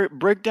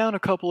 Break down a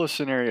couple of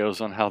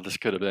scenarios on how this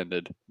could have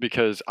ended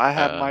because I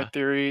have my Uh,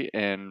 theory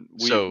and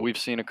so we've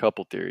seen a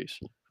couple theories.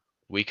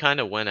 we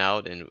kind of went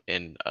out and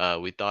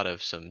we thought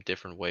of some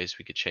different ways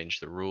we could change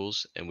the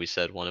rules, and we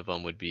said one of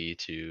them would be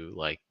to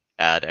like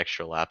add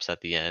extra laps at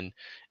the end.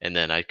 And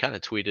then I kind of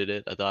tweeted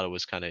it. I thought it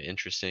was kind of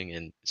interesting,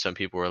 and some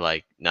people were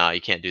like, "Nah,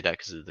 you can't do that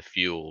because of the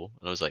fuel."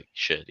 And I was like,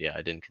 "Shit, yeah,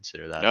 I didn't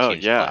consider that. No,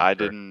 Teams yeah, plan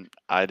for."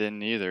 I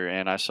didn't either,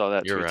 and I saw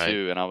that You're tweet right.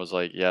 too, and I was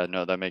like, yeah,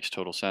 no, that makes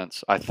total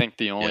sense. I think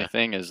the only Yeah.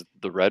 thing is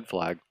the red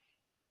flag.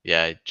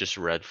 Yeah, just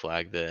red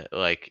flag that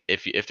like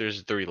if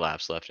there's 3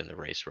 laps left in the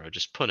race row,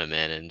 just put them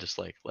in and just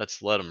like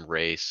let's let them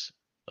race.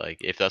 Like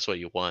if that's what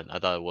you want. I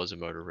thought it was a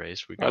motor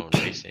race. We're going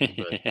racing,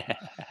 but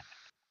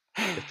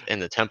it's in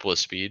the temple of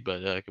speed.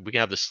 But we can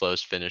have the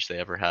slowest finish they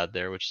ever had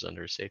there, which is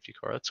under a safety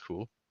car. That's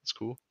cool. That's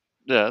cool.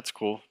 Yeah, that's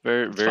cool.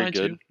 Very, That's very fine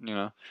good.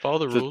 too. Follow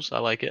the The rules. I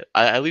like it.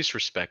 I at least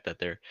respect that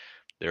they're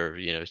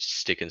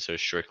sticking so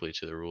strictly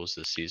to the rules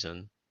this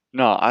season.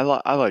 no, I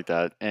like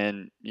that,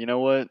 and you know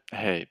what?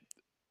 Hey,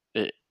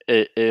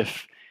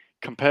 if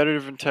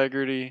competitive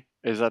integrity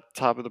is at the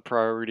top of the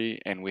priority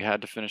and we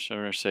had to finish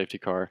under a safety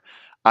car,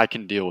 I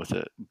can deal with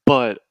it.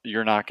 But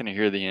you're not going to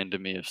hear the end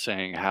of me of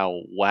saying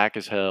how whack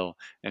as hell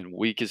and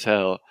weak as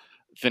hell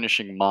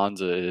finishing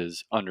Monza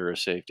is under a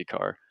safety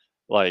car.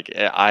 Like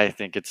I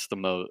think it's the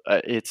most,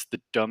 it's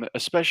the dumb,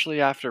 especially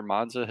after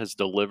Monza has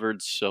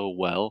delivered so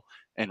well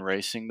in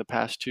racing the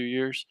past 2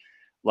 years.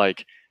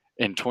 Like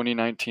in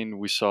 2019,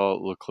 we saw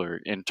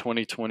Leclerc. In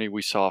 2020,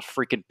 we saw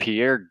freaking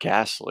Pierre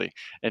Gasly.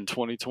 In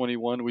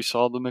 2021, we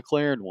saw the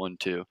McLaren one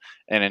too.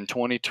 And in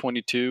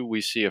 2022,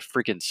 we see a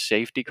freaking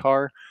safety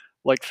car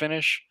like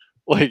finish.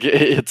 Like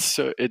it's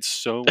so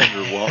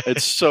underwhelming.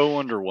 It's so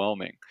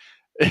underwhelming.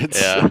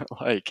 It's Yeah.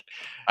 like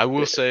I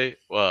will say,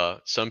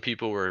 some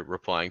people were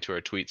replying to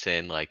our tweet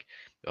saying like,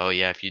 "Oh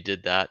yeah, if you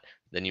did that,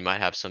 then you might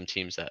have some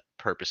teams that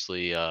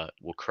purposely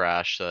will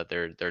crash so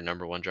that their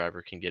number one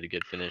driver can get a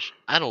good finish."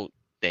 I don't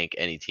think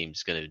any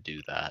team's gonna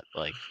do that.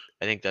 Like,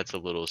 I think that's a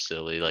little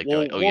silly. Like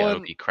going, well, "Oh yeah, it'll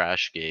one. be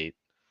crash gate."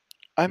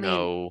 I mean,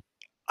 No,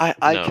 I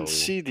can no.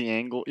 see the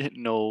angle.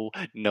 No,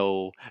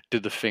 no.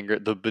 Did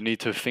the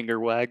Benito finger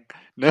wag?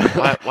 No.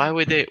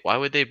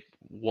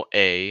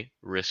 A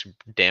risk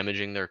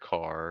damaging their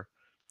car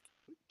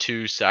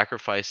to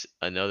sacrifice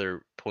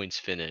another points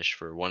finish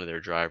for one of their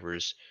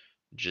drivers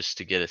just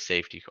to get a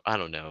safety I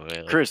don't know,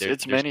 like Chris,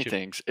 it's there's many too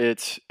things.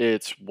 It's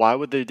why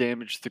would they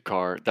damage the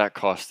car? That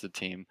costs the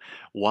team.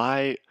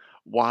 Why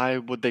why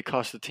would they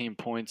cost the team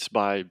points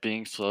by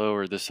being slow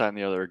or this, that, and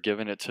the other, or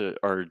giving it to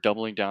or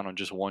doubling down on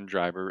just one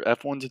driver?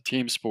 F1's a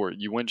team sport.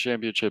 You win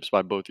championships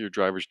by both your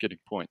drivers getting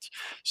points.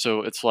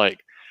 So it's like,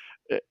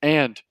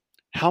 and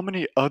how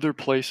many other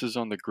places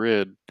on the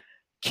grid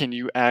can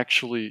you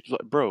actually,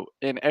 bro?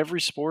 In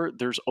every sport,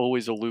 there's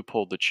always a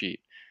loophole to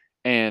cheat.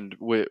 And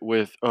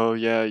with oh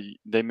yeah,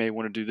 they may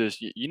want to do this.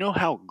 You know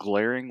how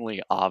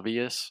glaringly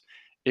obvious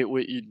it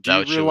would. Do you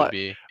that shit would realize,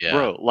 be. Yeah.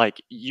 bro?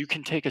 Like you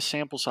can take a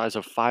sample size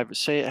of five.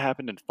 Say it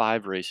happened in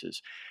 5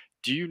 races.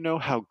 Do you know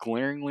how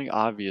glaringly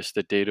obvious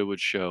the data would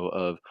show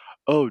of?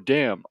 Oh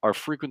damn, our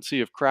frequency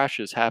of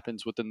crashes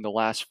happens within the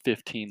last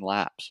 15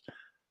 laps.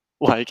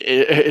 Like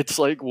it's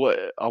like what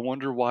I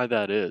wonder why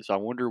that is. I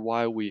wonder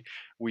why we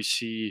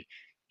see,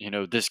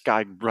 this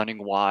guy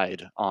running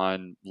wide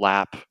on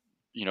lap,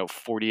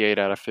 48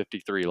 out of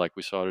 53 like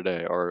we saw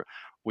today, or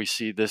we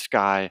see this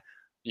guy,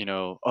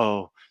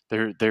 oh,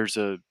 there's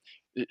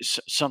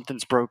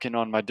something's broken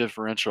on my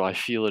differential. I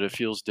feel it. It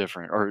feels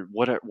different, or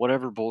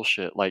whatever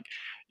bullshit. Like,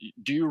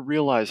 do you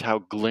realize how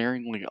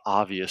glaringly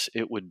obvious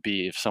it would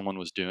be if someone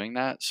was doing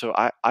that? So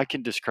I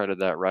can discredit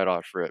that right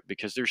off for it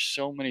because there's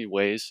so many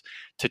ways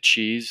to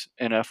cheese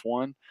in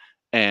F1,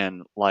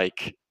 and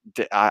like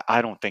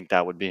I don't think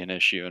that would be an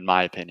issue in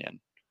my opinion.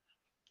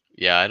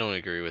 Yeah, I don't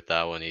agree with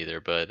that one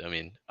either, but I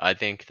mean, I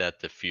think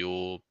that the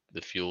fuel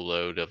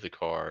load of the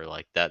car,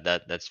 like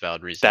that's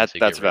valid reason to That's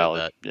get rid of valid.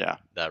 that Yeah,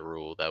 that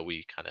rule that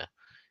we kind of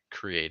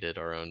created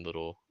our own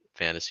little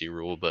fantasy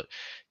rule. But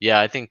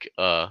yeah, I think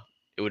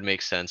it would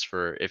make sense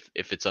for if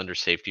it's under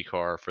safety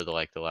car for the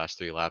last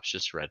 3 laps,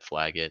 just red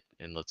flag it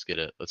and let's get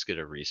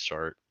a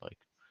restart. Like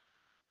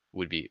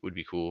would be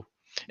cool.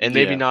 And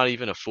maybe yeah. not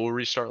even a full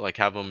restart, like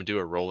have them do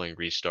a rolling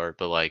restart,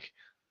 but like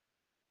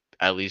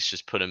at least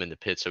just put them in the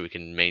pit so we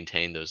can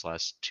maintain those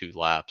last 2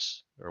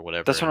 laps or whatever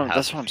and have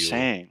That's the what I'm fuel.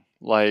 saying.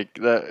 Like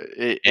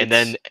that, And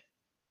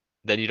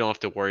then you don't have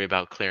to worry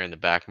about clearing the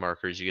back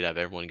markers. You could have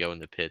everyone go in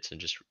the pits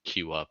and just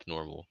queue up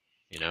normal,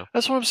 you know?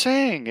 that's what I'm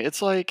saying.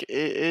 It's like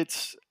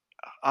it's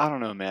I don't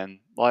know, man.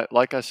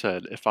 Like I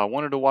said, if I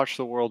wanted to watch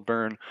the world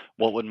burn,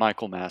 what would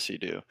Michael Massey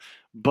do?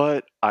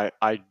 But I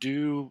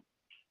do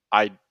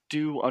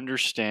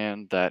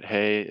understand that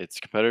hey, it's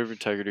competitive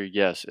integrity.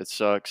 Yes, it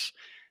sucks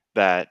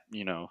that,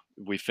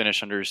 we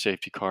finish under a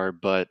safety car,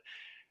 but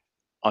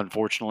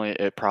unfortunately,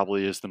 it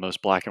probably is the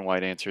most black and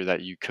white answer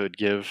that you could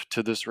give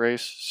to this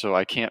race. So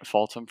I can't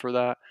fault him for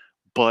that.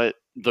 But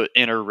the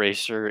inner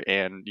racer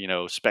and,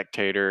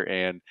 spectator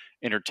and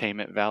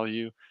entertainment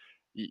value,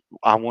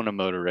 I want a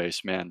motor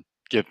race, man.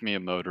 Give me a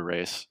motor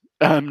race.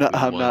 We I'm want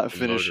not the motor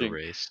finishing.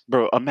 race.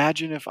 Bro,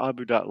 imagine if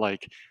Abu Dhabi,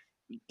 like,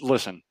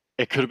 listen,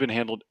 it could have been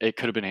handled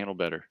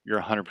better.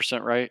 You're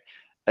 100% right.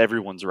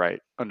 Everyone's right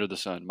under the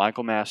sun.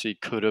 Michael Massey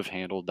could have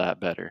handled that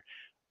better.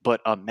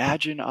 But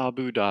imagine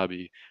Abu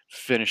Dhabi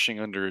finishing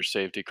under a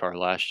safety car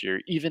last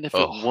year,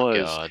 Oh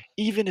god.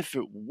 even if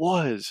it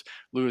was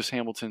Lewis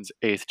Hamilton's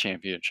eighth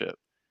championship.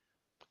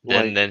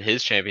 Then Like, then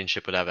his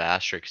championship would have an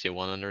asterisk. He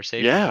won under a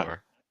safety yeah,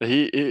 car.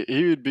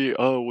 he would be.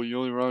 Oh well, you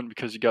only run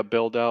because you got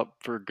bailed out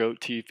for goat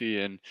teethy,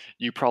 and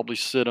you probably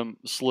slid him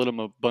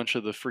a bunch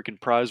of the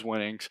freaking prize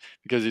winnings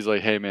because he's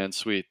like, hey man,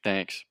 sweet,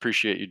 thanks,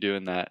 appreciate you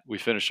doing that. We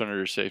finished under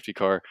your safety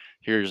car.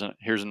 Here's a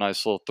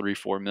nice little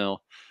 3-4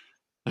 mil.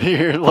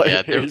 Here, like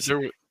Yeah, there here's there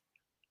w-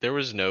 there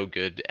was no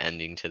good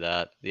ending to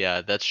that.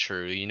 Yeah, that's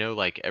true.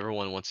 Like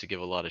everyone wants to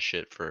give a lot of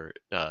shit for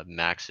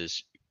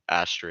Max's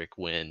asterisk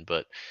win,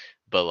 but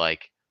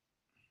like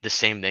the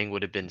same thing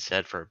would have been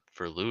said for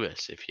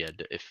Lewis if he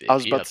had I if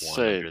was he about had to won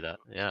say, under that.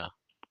 Yeah. I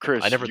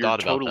Chris, never you're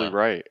thought about totally that.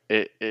 right.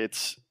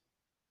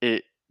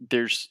 It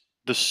there's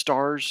the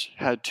stars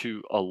had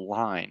to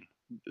align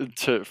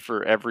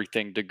for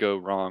everything to go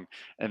wrong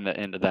in the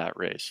end of that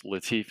race.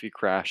 Latifi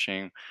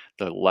crashing,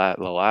 the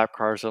lap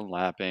cars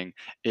unlapping.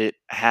 It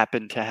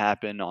happened to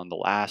happen on the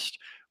last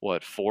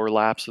what 4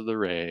 laps of the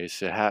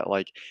race. It had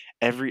like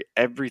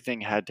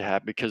everything had to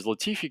happen because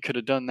Latifi could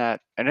have done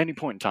that at any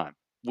point in time.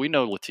 We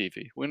know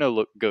Latifi. We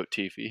know Goat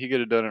Tifi. He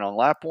could have done it on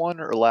lap 1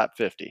 or lap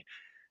 50.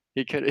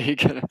 He could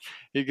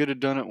have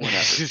done it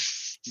whenever.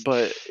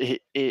 But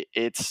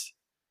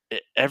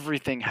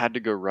everything had to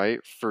go right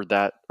for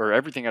that, or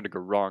everything had to go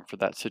wrong for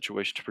that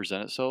situation to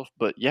present itself.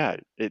 But yeah,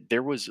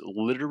 there was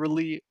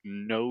literally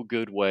no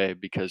good way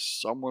because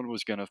someone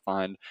was going to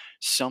find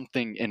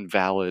something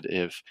invalid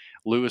if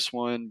Lewis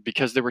won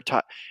because they were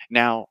tied.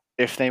 Now,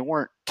 if they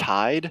weren't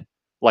tied,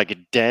 like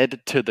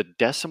dead to the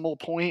decimal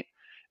point,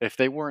 if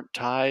they weren't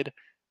tied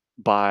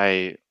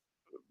by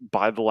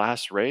the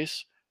last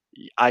race,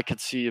 I could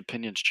see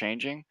opinions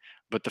changing.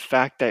 But the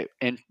fact that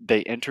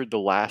they entered the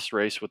last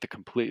race with a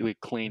completely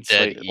clean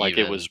Dead slate, like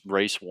it was even.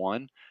 race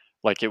one,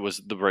 like it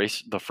was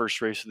the first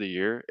race of the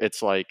year,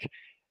 it's like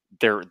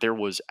there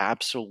was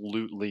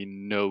absolutely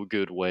no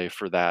good way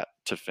for that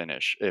to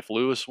finish. If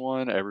Lewis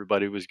won,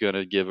 everybody was going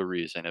to give a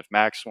reason. If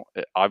Max won,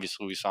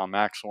 obviously we saw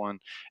Max won,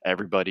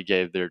 everybody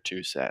gave their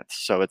 2 cents.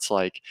 So it's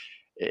like,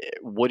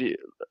 what do you,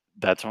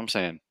 that's what I'm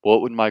saying.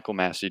 What would Michael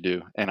Massey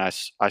do? And I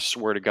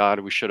swear to God,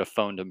 we should have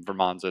phoned him for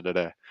Monza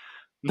today.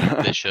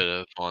 They should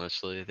have,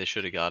 honestly. They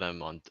should have got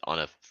him on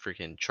a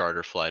freaking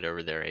charter flight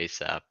over there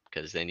ASAP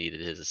because they needed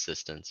his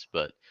assistance.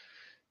 But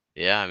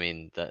yeah, I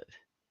mean that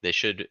they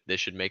should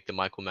make the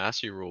Michael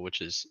Massey rule, which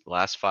is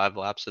last 5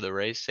 laps of the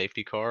race,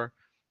 safety car,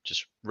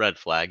 just red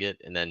flag it,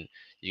 and then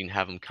you can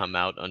have them come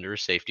out under a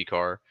safety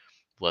car,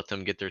 let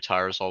them get their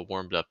tires all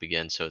warmed up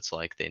again, so it's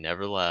like they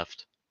never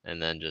left,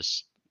 and then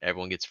just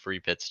everyone gets free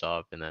pit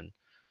stop, and then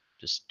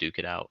just duke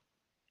it out.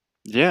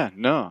 Yeah,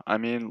 no, I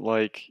mean,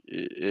 like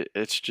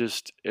it's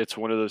just it's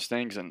one of those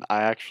things, and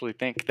I actually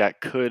think that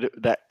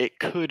it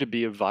could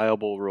be a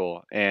viable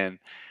rule, and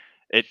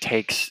it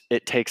takes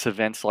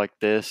events like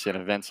this and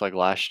events like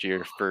last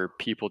year for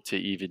people to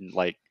even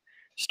like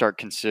start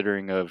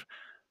considering of,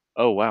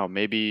 oh wow,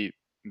 maybe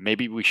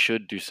we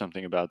should do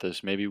something about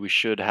this. Maybe we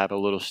should have a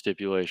little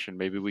stipulation.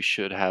 Maybe we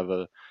should have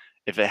a,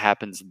 if it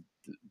happens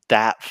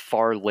that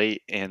far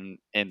late in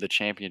the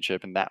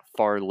championship and that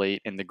far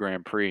late in the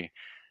Grand Prix,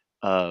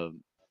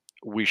 um,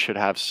 we should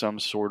have some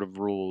sort of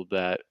rule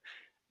that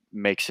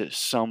makes it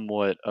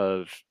somewhat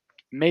of,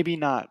 maybe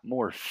not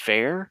more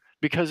fair,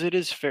 because it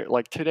is fair.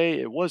 Like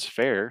today, it was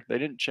fair. They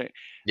didn't change.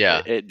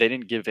 Yeah, They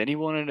didn't give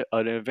anyone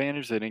an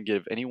advantage. They didn't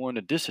give anyone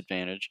a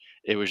disadvantage.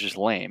 It was just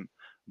lame.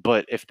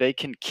 But if they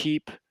can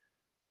keep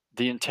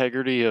the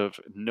integrity of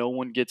no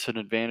one gets an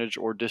advantage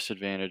or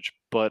disadvantage,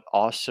 but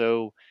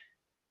also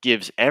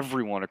gives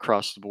everyone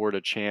across the board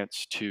a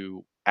chance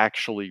to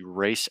actually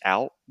race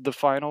out the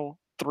final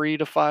 3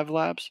 to 5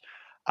 laps,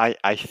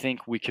 I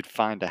think we could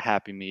find a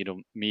happy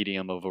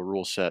medium of a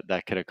rule set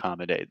that could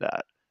accommodate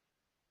that.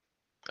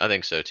 I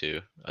think so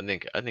too. I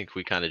think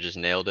we kind of just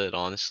nailed it,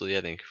 honestly.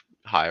 I think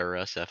hire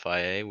us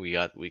FIA. We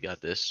got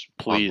this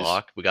on Please,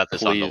 lock. We got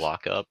this on the please.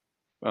 lockup.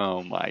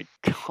 Oh my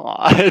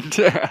god.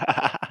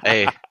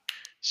 Hey,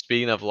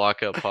 speaking of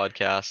lockup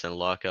podcasts and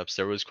lockups,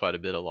 there was quite a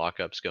bit of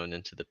lockups going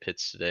into the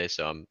pits today,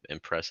 so I'm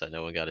impressed that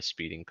no one got a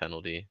speeding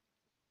penalty.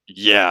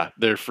 Yeah,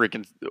 they're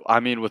freaking. I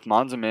mean, with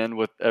Monza, man,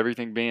 with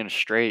everything being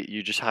straight,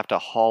 you just have to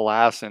haul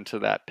ass into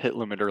that pit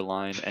limiter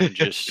line and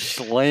just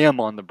slam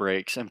on the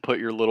brakes and put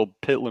your little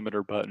pit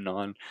limiter button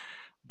on.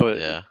 But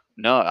Yeah.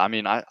 no, I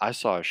mean, I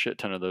saw a shit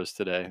ton of those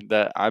today.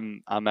 That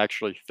I'm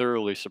actually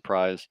thoroughly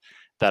surprised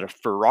that a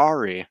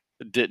Ferrari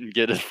didn't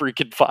get a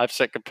freaking 5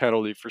 second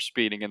penalty for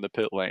speeding in the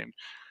pit lane.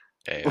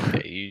 Hey,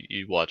 okay,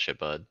 you watch it,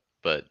 bud.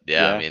 But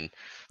yeah, I Yeah, mean,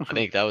 I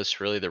think that was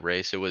really the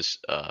race. It was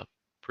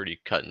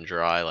pretty cut and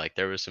dry. Like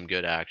there was some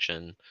good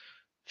action,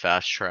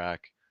 fast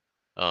track,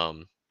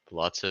 um,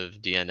 lots of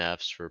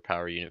DNFs for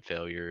power unit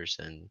failures,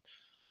 and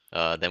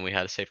then we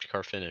had a safety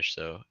car finish.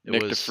 So it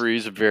Nick was.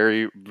 DeFries,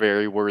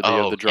 very worthy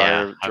of Oh the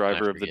yeah, how can I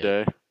driver of the forget?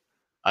 day.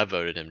 I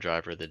voted him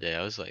driver of the day.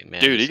 I was like,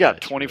 man, Dude, he this got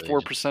guy's really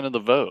just. 24% of the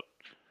vote.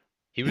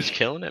 He was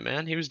killing it,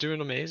 man. He was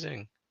doing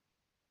amazing.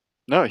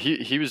 No,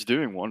 he was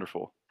doing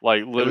wonderful.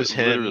 Like It was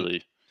him.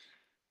 literally.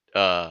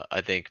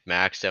 I think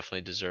Max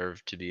definitely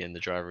deserved to be in the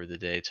driver of the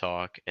day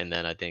talk, and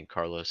then I think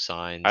Carlos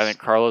I think Sainz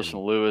Carlos and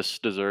and Lewis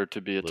deserve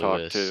to be a talk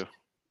Lewis. too.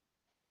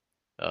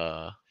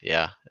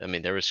 Yeah, I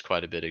mean there was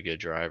quite a bit of good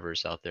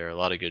drivers out there. A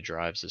lot of good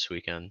drives this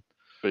weekend.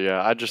 But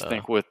yeah, I just Uh,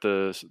 think with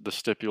the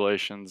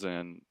stipulations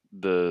and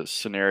the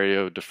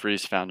scenario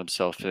DeFries found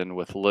himself in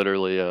with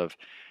literally of,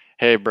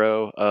 hey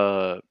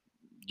bro,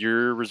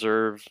 your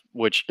reserve,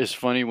 which is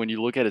funny when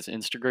you look at his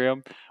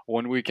Instagram.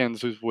 One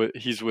weekend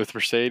he's with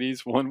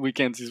Mercedes, one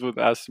weekend he's with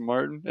Aston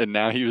Martin, and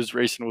now he was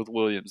racing with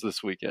Williams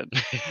this weekend.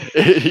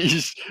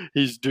 he's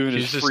he's doing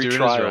his he's just free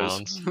doing his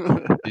trials.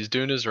 rounds. He's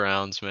doing his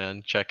rounds,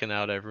 man. Checking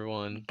out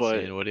everyone, But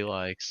seeing what he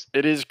likes.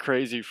 it is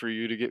crazy for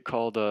you to get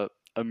called up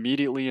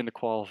immediately into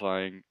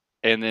qualifying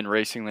and then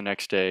racing the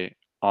next day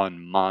on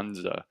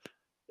Monza.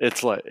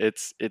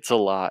 it's a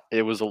lot.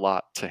 It was a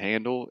lot to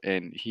handle,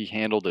 and he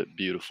handled it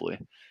beautifully.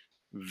 Yeah.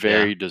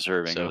 Very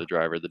deserving of So the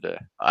driver of the day.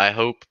 I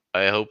hope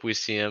we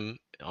see him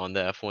on the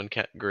F1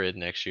 grid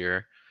next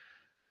year.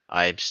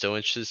 I'm still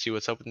interested to see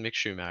what's up with Mick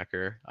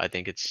Schumacher. I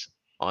think it's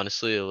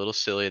honestly a little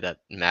silly that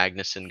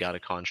Magnussen got a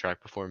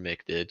contract before Mick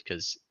did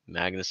because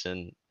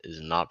Magnussen is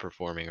not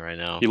performing right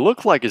He now.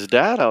 looked like his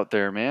dad out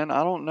there, man.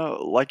 I don't know.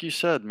 Like you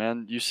said,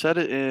 man, you said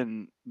it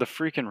in the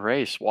freaking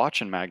race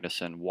watching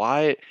Magnussen.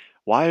 Why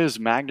is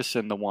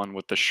Magnussen the one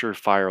with the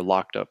surefire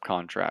locked up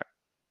contract?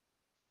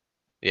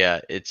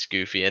 Yeah, it's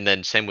goofy. And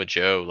then same with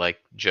Joe. Like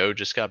Joe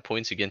just got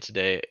points again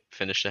today,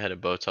 finished ahead of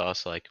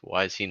Bottas. Like,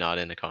 why is he not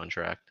in a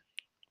contract?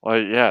 Well,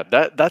 yeah,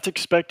 that's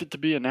expected to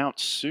be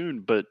announced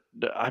soon, but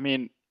I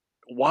mean,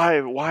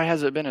 why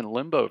has it been in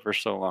limbo for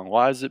so long?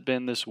 Why has it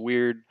been this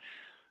weird,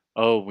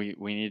 oh, we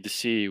need to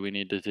see, we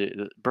need to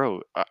do,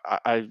 bro,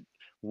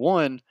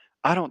 one,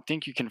 I don't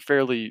think you can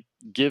fairly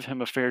give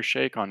him a fair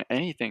shake on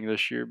anything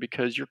this year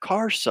because your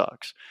car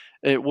sucks.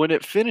 When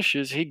it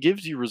finishes, he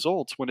gives you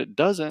results. When it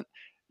doesn't,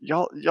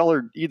 y'all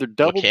are either What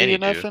double can he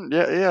do? DNFing.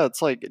 Yeah, yeah.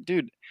 It's like,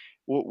 dude,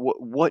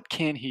 what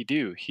can he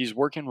do? He's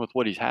working with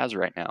what he has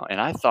right now, and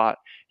I thought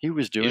he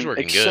was He's doing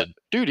working good.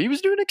 dude, he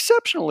was doing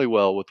exceptionally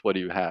well with what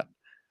he had.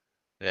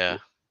 Yeah.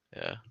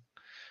 Yeah.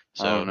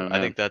 I don't So know, I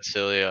man. think that's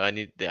silly. I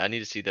need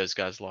to see those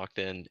guys locked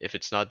in. If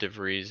it's not De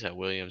Vries at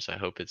Williams, I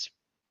hope it's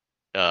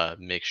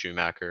Mick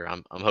Schumacher.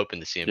 I'm hoping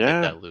to see him get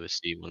Yeah, that Lewis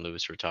seat when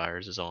Lewis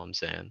retires. Is all I'm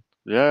saying.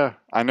 yeah,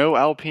 I know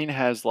Alpine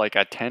has like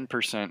a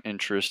 10%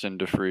 interest in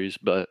DeFreeze,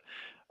 but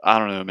I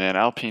don't know, man.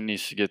 Alpine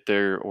needs to get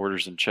their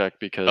orders in check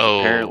because Oh,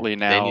 apparently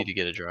they need now, to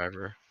get a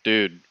driver.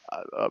 dude,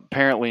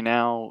 apparently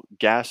now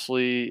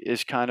Gasly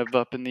is kind of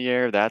up in the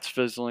air. That's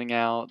fizzling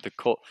out. The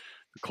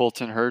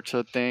Colton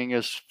Herta thing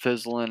is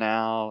fizzling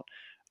out.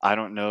 I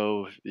don't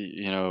know,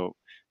 you know,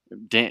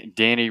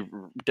 Danny.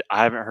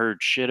 I haven't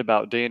heard shit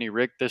about Danny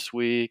Rick this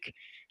week.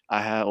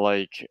 I had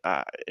like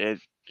it.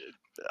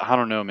 I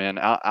don't know, man.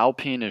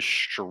 Alpine is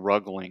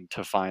struggling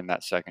to find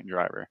that second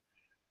driver.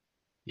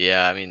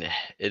 Yeah, I mean,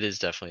 it is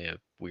definitely a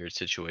weird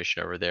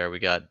situation over there. We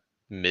got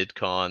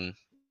Midcon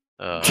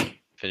uh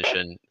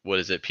finishing what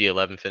is it,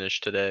 P11 finish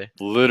today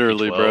or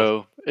Literally, P12.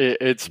 bro.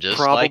 It's Just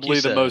like you probably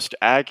the said, most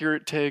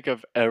accurate take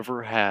I've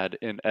ever had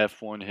in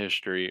F1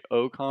 history.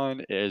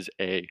 Ocon is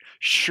a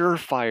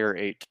surefire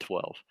 8 to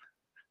 12.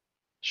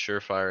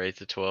 surefire 8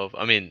 to 12.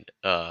 I mean,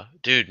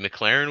 dude,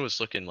 McLaren was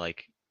looking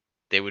like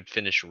they would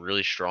finish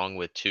really strong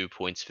with 2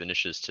 points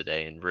finishes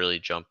today and really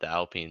jump the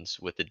Alpines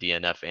with the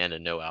DNF and a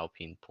no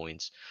Alpine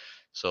points.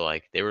 So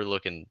like they were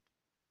looking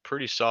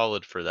pretty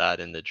solid for that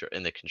in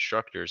the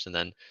constructors, and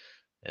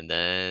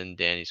then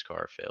Danny's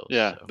car fails.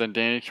 Yeah, So then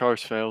Danny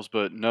Cars fails,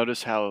 but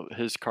notice how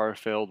his car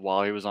failed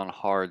while he was on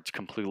hards,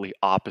 completely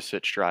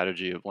opposite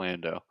strategy of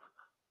Lando.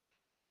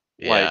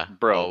 Like, yeah,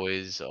 bro,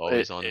 always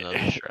on another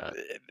strat.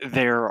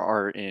 there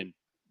are in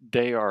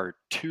they are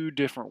two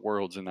different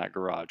worlds in that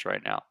garage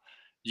right now.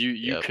 You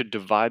Yep. could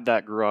divide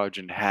that garage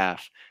in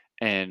half,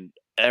 and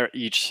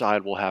each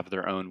side will have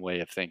their own way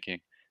of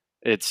thinking.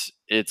 It's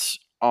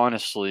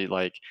honestly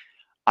like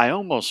I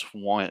almost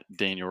want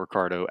Daniel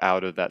Ricciardo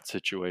out of that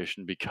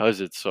situation because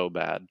it's so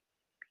bad.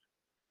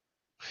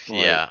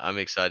 Like, Yeah, I'm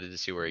excited to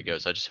see where he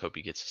goes. I just hope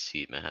he gets a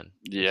seat, man.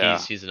 He's yeah,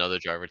 he's another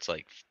driver. It's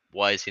like,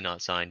 why is he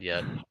not signed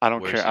yet? I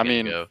don't Where's care. he I gonna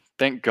mean, go?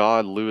 thank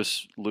God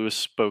Lewis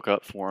spoke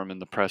up for him in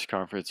the press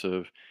conference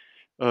of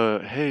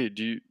hey,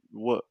 do you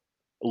what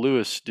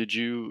Lewis,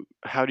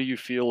 how do you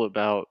feel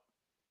about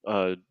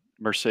uh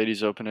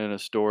Mercedes opening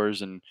its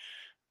doors and,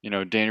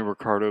 Daniel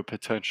Ricciardo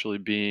potentially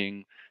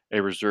being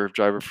a reserve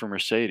driver for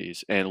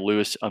Mercedes? And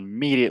Lewis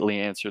immediately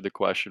answered the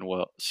question,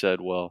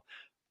 well,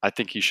 I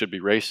think he should be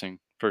racing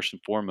first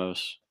and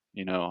foremost.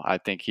 I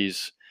think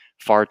he's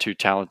far too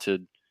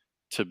talented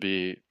to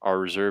be our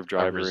reserve A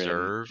driver and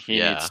reserve? he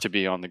needs Yeah. to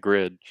be on the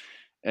grid.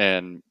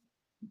 And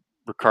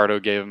Ricardo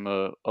gave him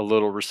a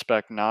little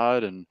respect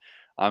nod, and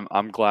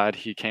I'm glad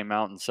he came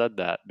out and said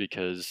that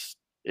because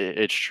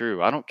it's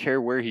true. I don't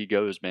care where he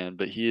goes, man,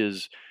 but he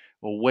is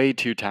way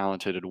too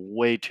talented and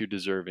way too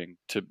deserving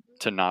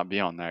to not be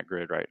on that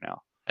grid right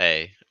now.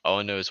 Hey, all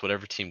I know is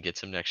whatever team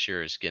gets him next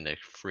year is getting a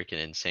freaking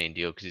insane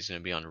deal because he's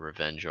gonna be on a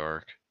revenge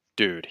arc.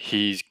 Dude,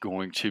 he's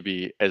going to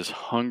be as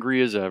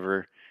hungry as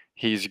ever.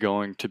 He's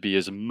going to be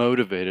as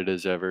motivated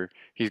as ever.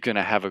 He's going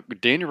to have a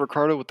Daniel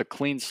Ricciardo with a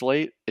clean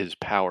slate is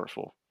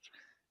powerful.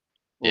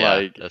 Yeah,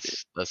 Like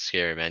that's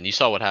scary, man. You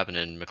saw what happened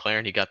in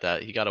McLaren. He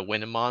got a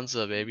win in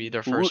Monza, baby,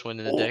 their li- first win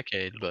in a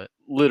decade. But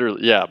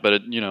literally, yeah, but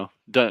it,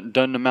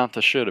 doesn't amount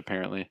to shit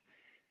apparently.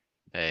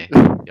 hey,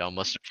 y'all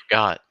must have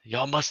forgot.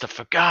 Y'all must have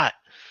forgot.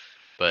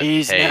 But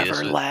He's hey,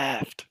 never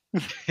left.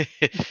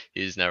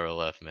 he's never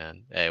left,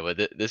 man. Hey, well,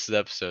 this is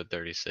episode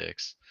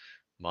 36,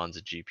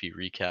 Monza GP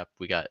recap.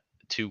 We got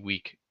a 2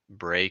 week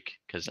break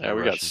because no Yeah,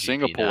 we got Russian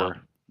GP now.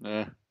 Singapore.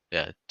 Yeah,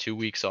 Yeah, 2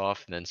 weeks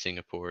off and then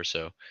Singapore.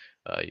 So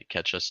you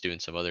catch us doing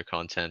some other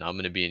content. I'm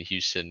gonna be in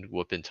Houston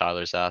whooping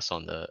Tyler's ass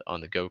on the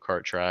go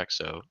kart track.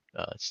 So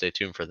stay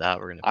tuned for that.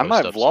 We're gonna I post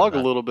might up some of vlog a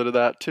that. little bit of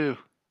that too.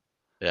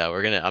 Yeah,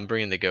 I'm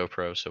bringing the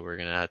GoPro, so we're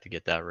gonna have to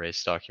get that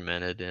race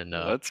documented, and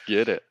Let's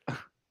get it.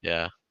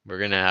 yeah, we're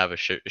gonna have a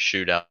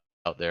shootout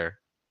out there.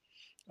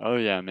 Oh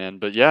yeah, man.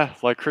 But yeah,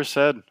 like Chris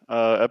said,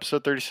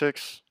 episode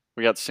 36.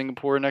 We got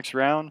Singapore next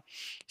round.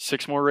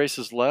 6 more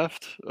races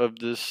left of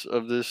this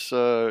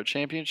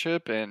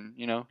championship, and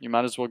you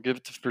might as well give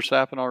it to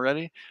Verstappen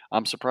already.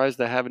 I'm surprised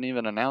they haven't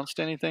even announced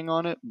anything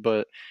on it,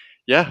 but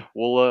yeah,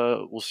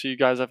 we'll see you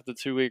guys after the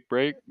 2 week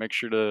break. Make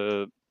sure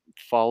to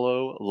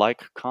follow,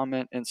 like,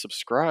 comment, and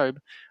subscribe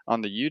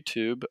on the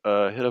YouTube.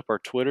 Hit up our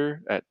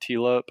Twitter at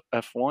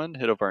TLUPF1.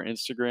 Hit up our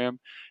Instagram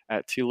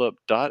at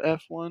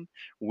TLUP.F1.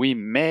 We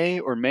may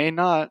or may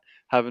not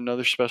have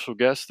another special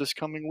guest this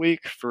coming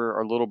week for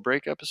our little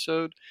break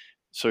episode.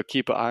 So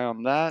keep an eye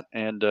on that,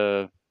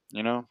 and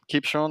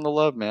keep showing the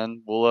love,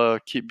 man. We'll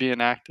keep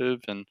being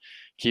active and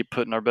keep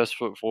putting our best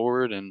foot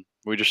forward, and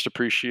we just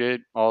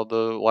appreciate all the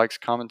likes,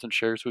 comments, and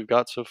shares we've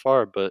got so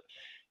far. But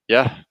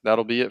yeah,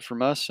 that'll be it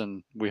from us,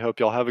 and we hope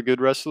y'all have a good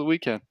rest of the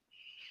weekend.